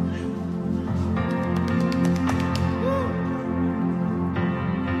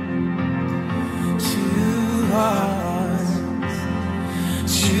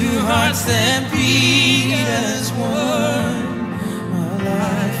 Two hearts that beat as one. My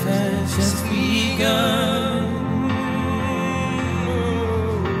life has just begun.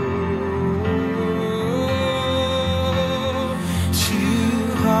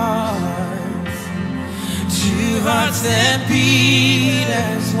 Two hearts that beat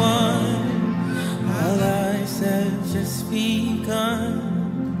as one. Our lives have just begun.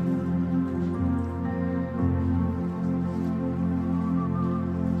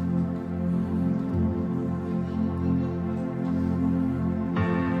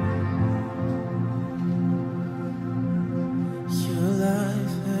 Your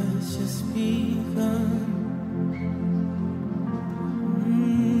life has just begun.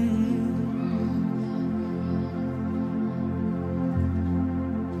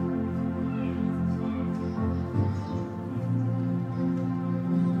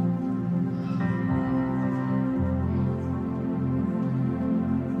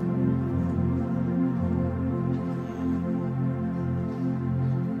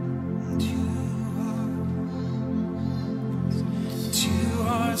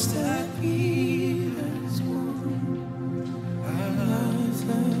 That beat as one. Our lives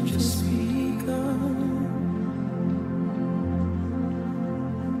have just begun.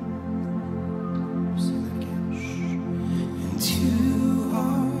 Sing that again. And two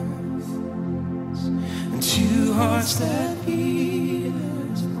hearts that beat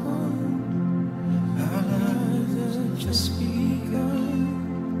as one. Our lives have just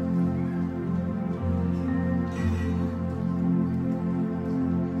begun.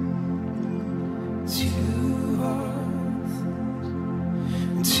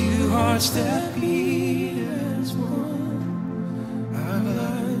 Two hearts that beat as one. Our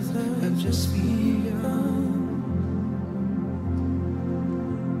lives have just begun.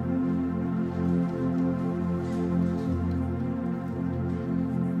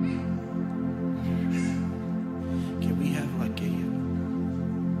 Can we have like a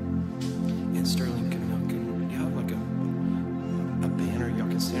in Sterling? Can you have like a banner? Y'all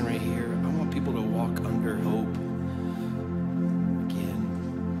can stand right here. I want people to walk under hope.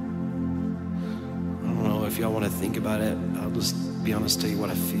 If y'all want to think about it, I'll just be honest, tell you what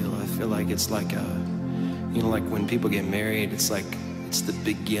I feel. I feel like it's like like when people get married, it's like it's the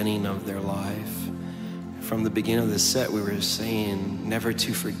beginning of their life. From the beginning of the set, we were saying never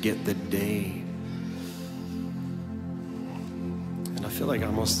to forget the day. And I feel like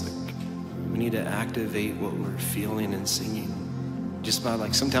almost like we need to activate what we're feeling and singing. Just by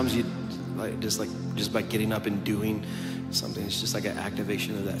like sometimes you just by getting up and doing something, it's just like an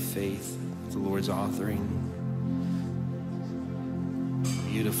activation of that faith. the Lord's authoring.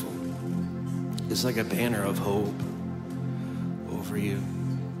 Beautiful. It's like a banner of hope over you.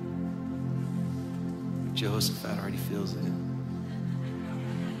 Jehoshaphat already feels it.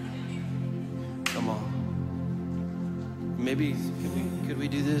 Come on. Maybe could we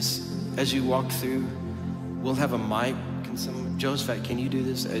do this as you walk through? We'll have a mic. Can someone, Jehoshaphat, can you do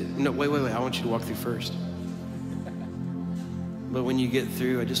this? No, wait. I want you to walk through first. But when you get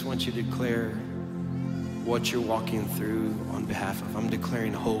through, I just want you to declare what you're walking through on behalf of. I'm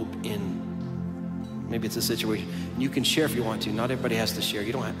declaring hope in, maybe it's a situation. You can share if you want to. Not everybody has to share.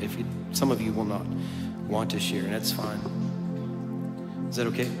 You don't have, some of you will not want to share, and that's fine. Is that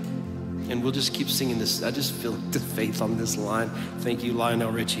okay? And we'll just keep singing this. I just feel the faith on this line. Thank you,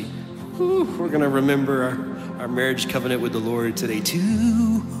 Lionel Richie. Whew, we're going to remember our marriage covenant with the Lord today.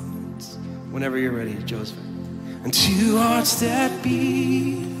 2 hearts. Whenever you're ready, Joseph. And 2 hearts that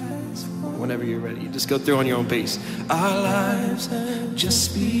beat as one. Whenever you're ready. Just go through on your own pace. Our lives have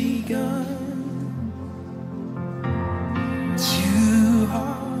just begun. 2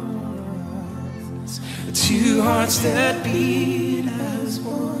 hearts. 2 hearts that beat as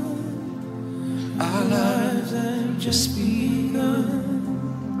one. Our lives have just begun.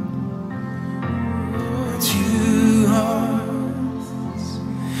 2 hearts,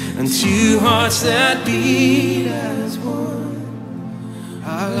 and 2 hearts that beat as one.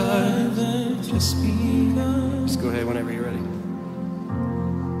 Our lives have just begun. Just go ahead whenever you're ready.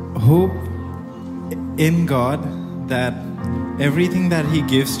 Hope in God that everything that He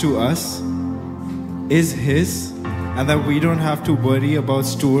gives to us is His, and that we don't have to worry about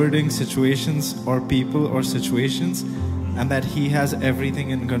stewarding situations or people or situations, and that He has everything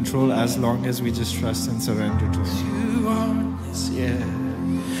in control as long as we just trust and surrender to Him. 2 hearts, yeah.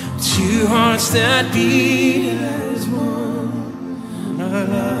 2 hearts that beat as one. Our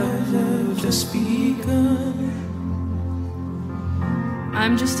lives have just begun.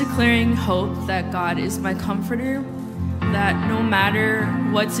 I'm just declaring hope that God is my comforter, that no matter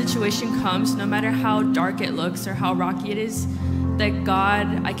what situation comes, no matter how dark it looks or how rocky it is, that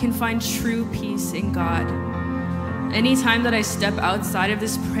God, I can find true peace in God. Anytime that I step outside of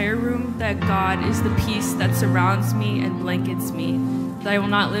this prayer room, that God is the peace that surrounds me and blankets me, that I will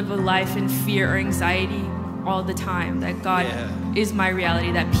not live a life in fear or anxiety all the time, that God is my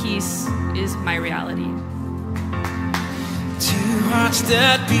reality, that peace is my reality. 2 hearts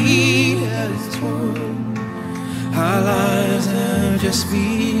that beat as one. Our lives have just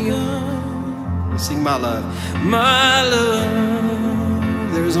begun. Sing my love. My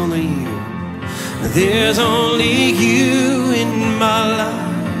love, there's only you. There's only you in my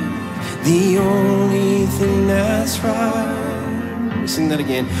life, the only thing that's right. Sing that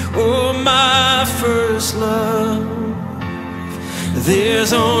again. Oh, my first love.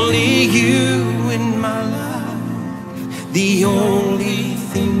 There's only you in my life, the only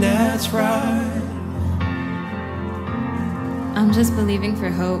thing that's right. I'm just believing for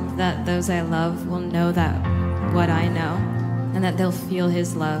hope that those I love will know that what I know, and that they'll feel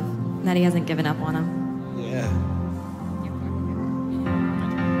His love, and that He hasn't given up on them. Yeah.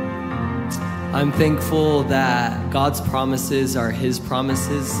 I'm thankful that God's promises are His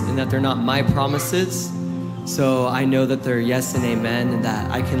promises and that they're not my promises. So I know that they're yes and amen, and that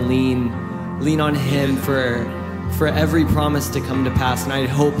I can lean on Him for every promise to come to pass. And I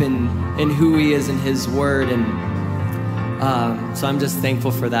hope in who He is and His word. And so I'm just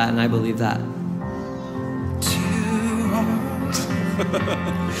thankful for that, and I believe that. 2 hearts.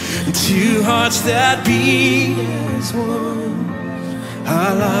 2 hearts that beat as one.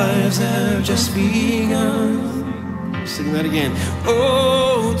 Our lives have just begun. Sing that again.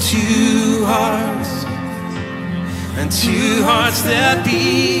 Oh, 2 hearts, and 2 hearts that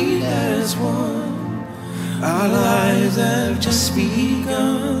beat as one. Our lives have just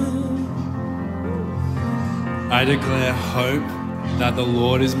begun. I declare hope that the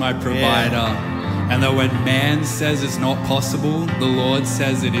Lord is my provider, and that when man says it's not possible, the Lord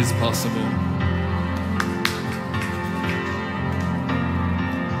says it is possible.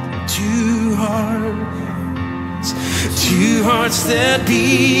 2 hearts, 2 hearts that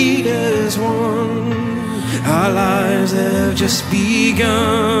beat as one. Our lives have just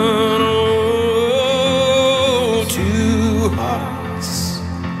begun. Oh, 2 hearts,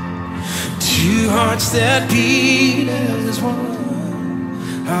 2 hearts that beat as one.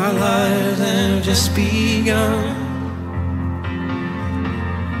 Our lives have just begun.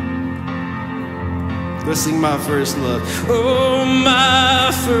 Let's sing my first love. Oh, my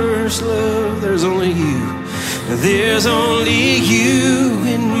first love. There's only you. There's only you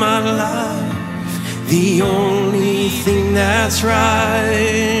in my life, the only thing that's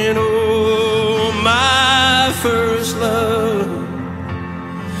right. Oh,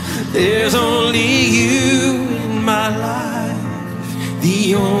 There's only you in my life,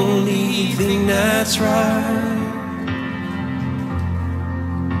 the only thing that's right.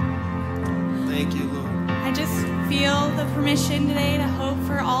 Thank you, Lord. I just feel the permission today to hope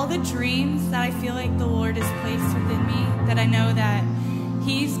for all the dreams that I feel like the Lord has placed within me, that I know that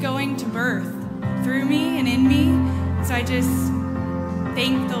He's going to birth through me and in me. So I just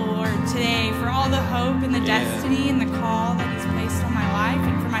thank the Lord today for all the hope and the destiny and the call that He's placed on my life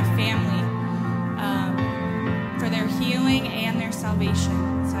and for my family, for their healing and their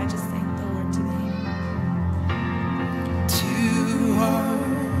salvation. So I just thank the Lord today.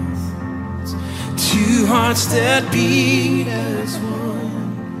 Two hearts that beat as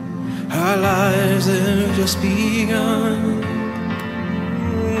one. Our lives have just begun.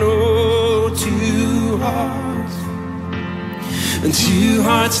 No, two hearts, and two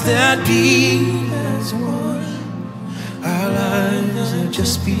hearts that beat as one. Our lives have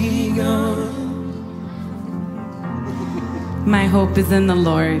just begun. My hope is in the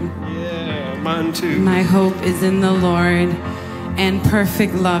Lord. Yeah, mine too. My hope is in the Lord, and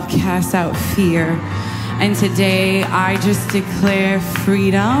perfect love casts out fear. And today I just declare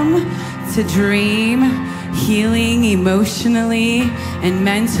freedom to dream, healing emotionally and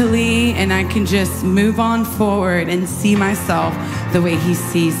mentally, and I can just move on forward and see myself the way He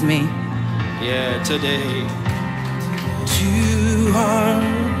sees me. Yeah, today. Two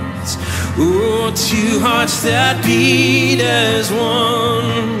hearts, oh, two hearts that beat as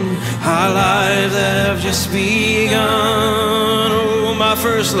one. Our lives have just begun. Oh, my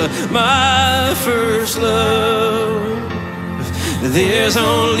first love, my first love. There's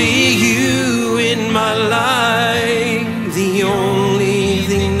only you in my life, the only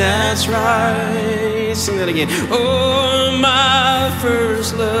thing that's right. Sing that again. Oh, my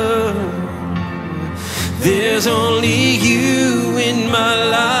first love. There's only you in my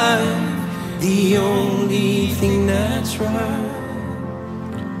life, the only thing that's right.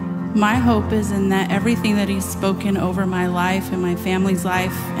 My hope is in that everything that He's spoken over my life and my family's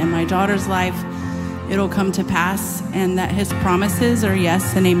life and my daughter's life, it'll come to pass, and that His promises are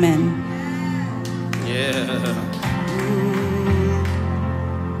yes and amen. Yeah.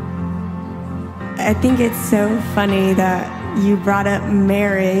 I think it's so funny that you brought up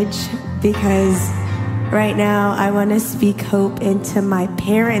marriage, because right now I want to speak hope into my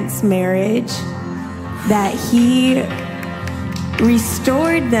parents' marriage, that He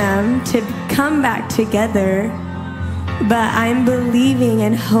restored them to come back together. But I'm believing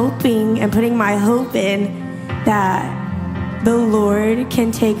and hoping and putting my hope in that the Lord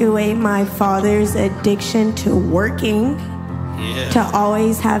can take away my father's addiction to working, to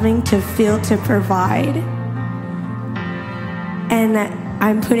always having to feel to provide. And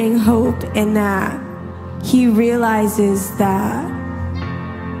I'm putting hope in that he realizes that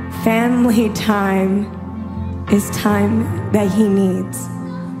family time is time that he needs.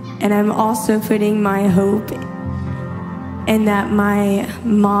 And I'm also putting my hope in that my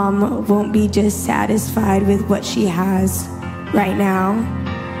mom won't be just satisfied with what she has right now,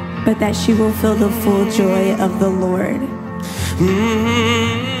 but that she will feel the full joy of the Lord.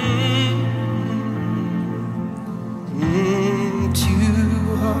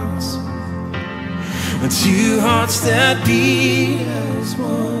 Two hearts that beat as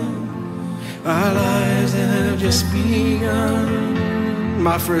one. Our lives have just begun.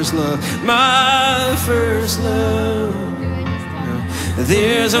 My first love, my first love.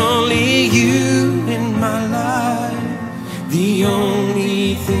 There's only you in my life, the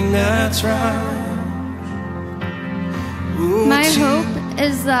only thing that's right. Ooh, my hope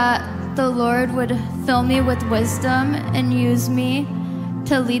is that the Lord would fill me with wisdom and use me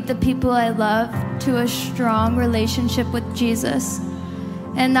to lead the people I love to a strong relationship with Jesus.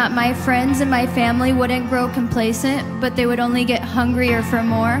 And that my friends and my family wouldn't grow complacent, but they would only get hungrier for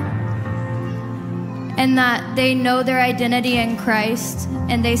more. And that they know their identity in Christ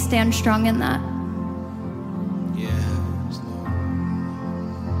and they stand strong in that. Yes, Lord.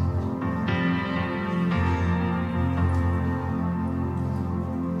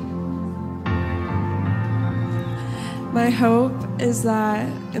 My hope is that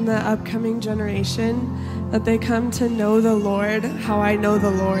in the upcoming generation, that they come to know the Lord how I know the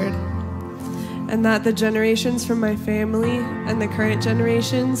Lord. And that the generations from my family and the current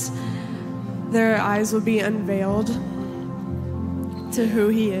generations, their eyes will be unveiled to who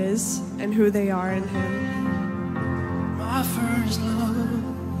He is and who they are in Him. My first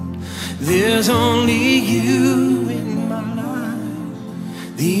love, there's only you in my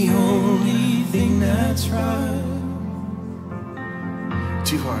life, the only thing that's right.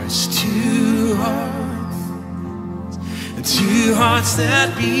 Two hearts, Two hearts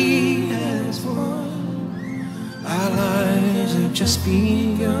that beat as one. Our lives have just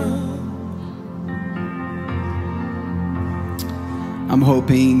begun. I'm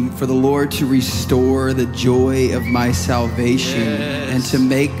hoping for the Lord to restore the joy of my salvation, and to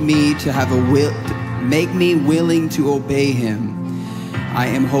make me willing to obey him. I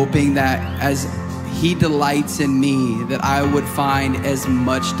am hoping that as he delights in me, that I would find as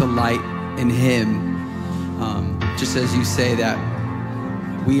much delight in him. Just as you say that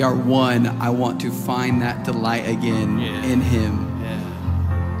we are one, I want to find that delight again in him.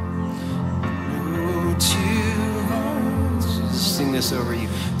 Sing this over you.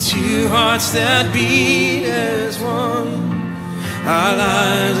 Two hearts that beat as one. Our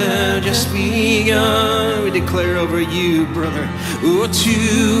lives have just begun. We declare over you, brother. Oh,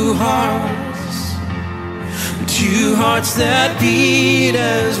 two hearts that beat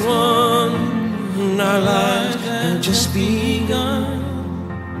as one. Our lives have just begun.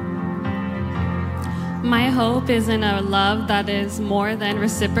 My hope is in a love that is more than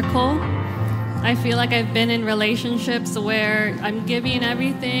reciprocal. I feel like I've been in relationships where I'm giving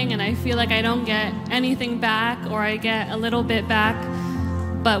everything and I feel like I don't get anything back, or I get a little bit back.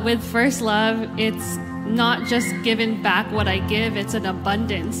 But with first love, it's not just giving back what I give, it's an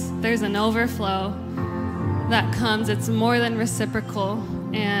abundance. There's an overflow that comes. It's more than reciprocal,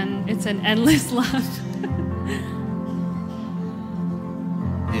 and it's an endless love.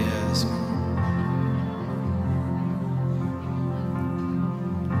 Yes.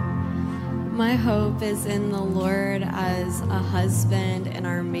 My hope is in the Lord as a husband and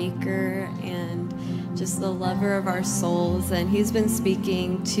our maker and just the lover of our souls. And he's been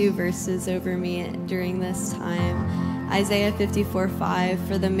speaking 2 verses over me during this time. Isaiah 54:5,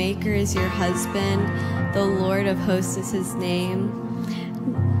 for the maker is your husband, the Lord of hosts is his name.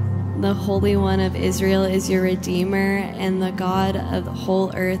 The Holy One of Israel is your Redeemer, and the God of the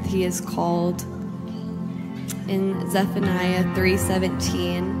whole earth he is called. In Zephaniah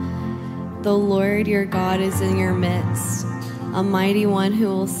 3:17, the Lord your God is in your midst, a mighty one who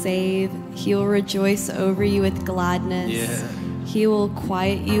will save. He will rejoice over you with gladness. Yeah. He will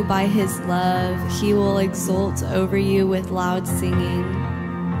quiet you by his love. He will exult over you with loud singing.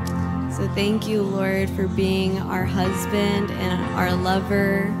 So thank you, Lord, for being our husband and our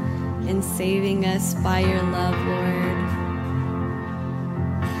lover and saving us by your love, Lord.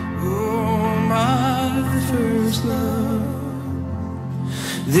 Oh, my first love.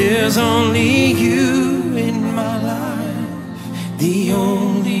 There's only you in my life, the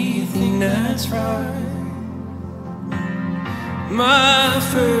only thing that's right. My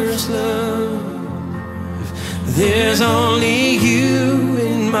first love. There's only you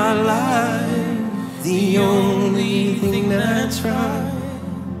in my life, the only thing that's right.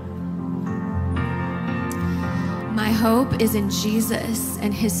 My hope is in Jesus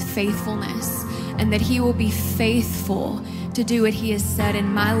and his faithfulness, and that he will be faithful to do what he has said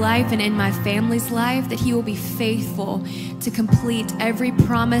in my life and in my family's life, that he will be faithful to complete every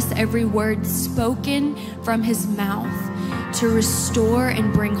promise, every word spoken from his mouth, to restore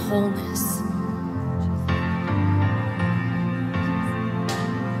and bring wholeness.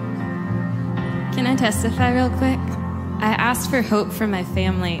 Can I testify real quick? I asked for hope for my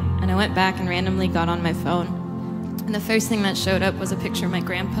family, and I went back and randomly got on my phone. And the first thing that showed up was a picture of my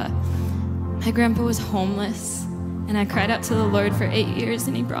grandpa. My grandpa was homeless, and I cried out to the Lord for 8 years,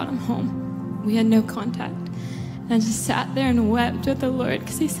 and he brought him home. We had no contact. And I just sat there and wept with the Lord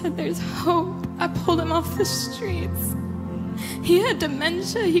because he said, there's hope. I pulled him off the streets. He had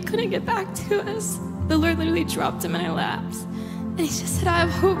dementia. He couldn't get back to us. The Lord literally dropped him in our laps. And he just said, I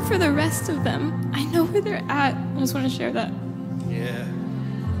have hope for the rest of them. I know where they're at. I just want to share that. Yeah.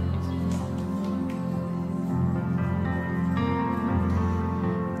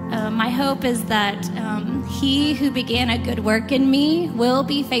 My hope is that he who began a good work in me will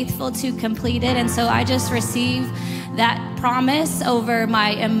be faithful to complete it. And so I just receive that promise over my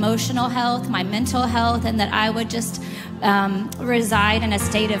emotional health, my mental health, and that I would just reside in a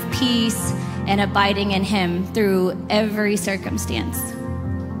state of peace and abiding in him through every circumstance.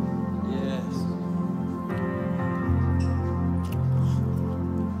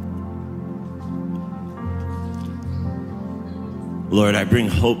 Lord, I bring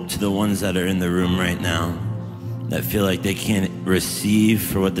hope to the ones that are in the room right now that feel like they can't receive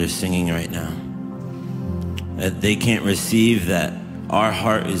for what they're singing right now. That they can't receive that our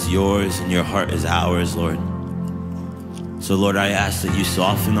heart is yours and your heart is ours, Lord. So, Lord, I ask that you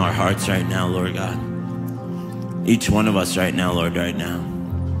soften our hearts right now, Lord God. Each one of us right now, Lord, right now.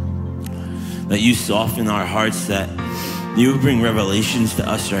 That you soften our hearts, that you bring revelations to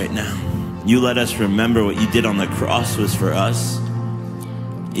us right now. You let us remember what you did on the cross was for us.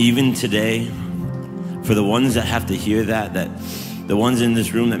 Even today, for the ones that have to hear that the ones in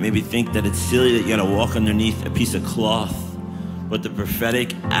this room that maybe think that it's silly that you gotta walk underneath a piece of cloth, but the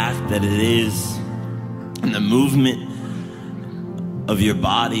prophetic act that it is, and the movement of your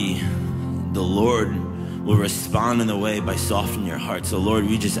body, the Lord will respond in a way by softening your heart. So Lord,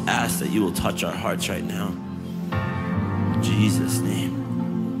 we just ask that you will touch our hearts right now. In Jesus' name.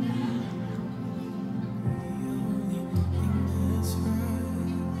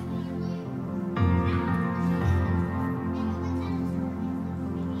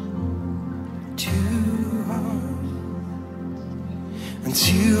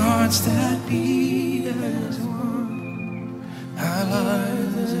 Two hearts that beat as one, our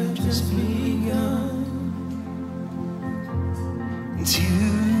lives have just begun.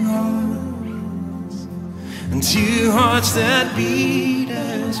 Two hearts that beat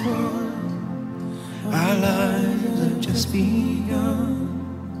as one, our lives have just begun.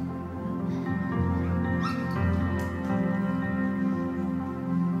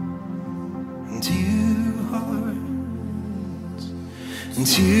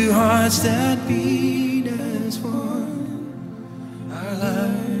 Two hearts that beat as one, our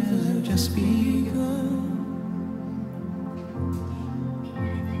lives have just begun.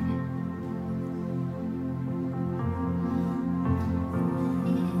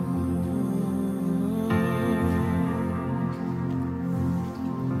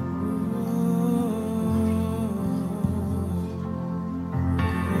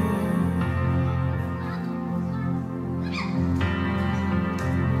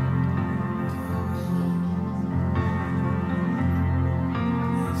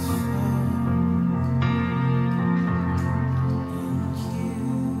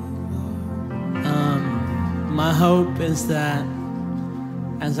 My hope is that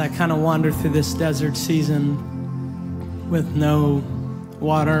as I kind of wander through this desert season with no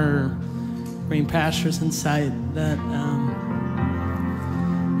water or green pastures in sight, that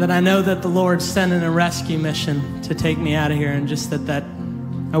I know that the Lord's sending a rescue mission to take me out of here, and just that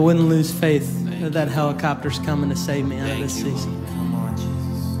I wouldn't lose faith that helicopter's coming to save me out of this season. Come on,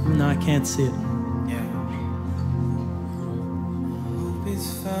 Jesus. Even though I can't see it. Yeah. Hope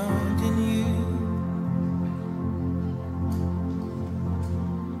is found in you.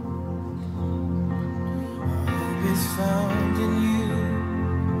 Is found in you,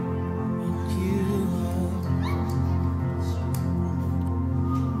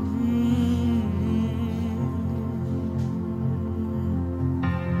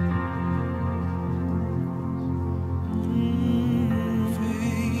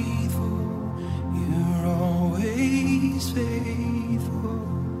 faithful, you're always faithful,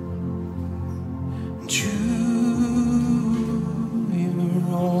 true,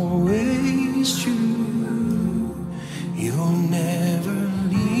 you're always true. You'll never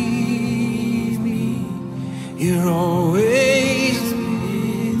leave me. You're always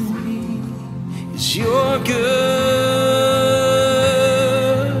with me. 'Cause you're good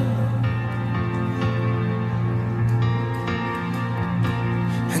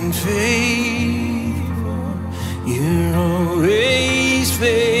and faithful. You're always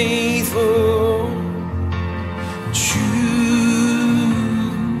faithful. True.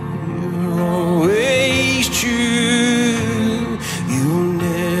 You're always true. You'll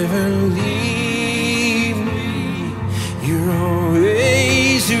never leave me. You're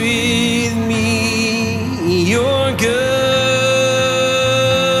always with me. You're good.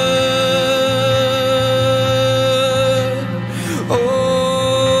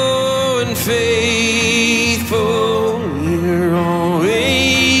 Oh, and faithful. You're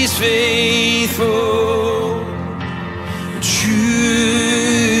always faithful. True.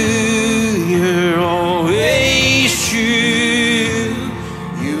 You're always true.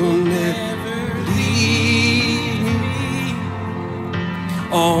 You'll never leave me.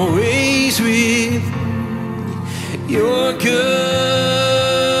 Always with me. You're good.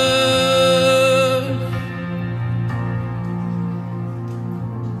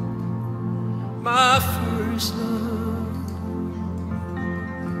 My first love.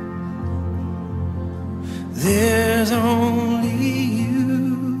 There's only you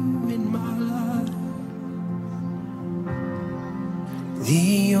in my life.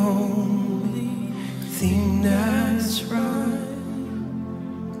 The only thing that's right.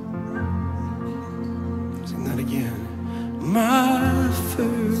 Sing that again. My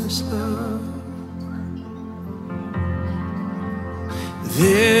first love.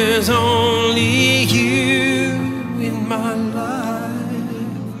 There's only you in my life.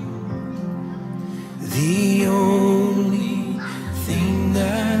 The only thing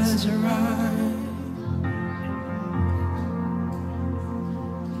that's right.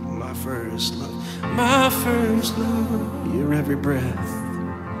 my first love, my first love. You're every breath.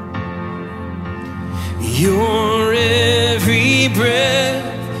 You're every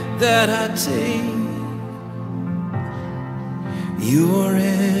breath that I take. You're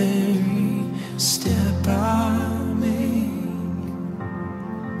every step I make.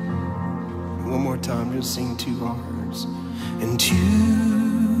 One more time, just sing two hearts. And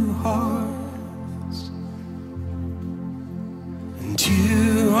two hearts. And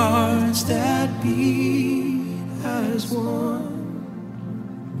two hearts that beat as one.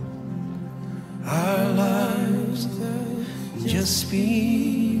 Our lives have just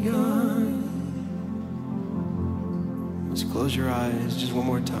begun. Let's close your eyes just one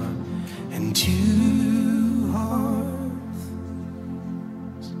more time. And two hearts.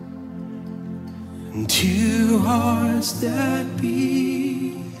 And two hearts that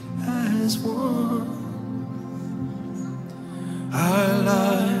beat as one. Our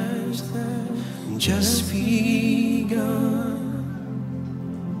lives have just begun.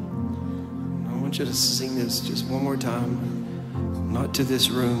 I want you to sing this just one more time. Not to this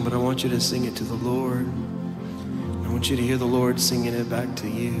room, but I want you to sing it to the Lord. I want you to hear the Lord singing it back to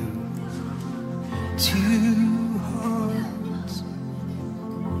you. Two hearts.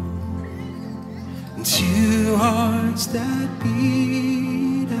 Two hearts that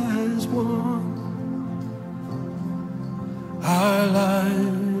beat as one. Our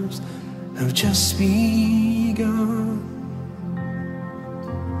lives have just begun.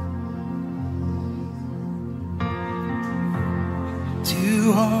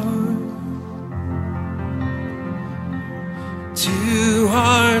 Two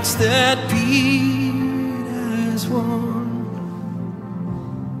hearts that beat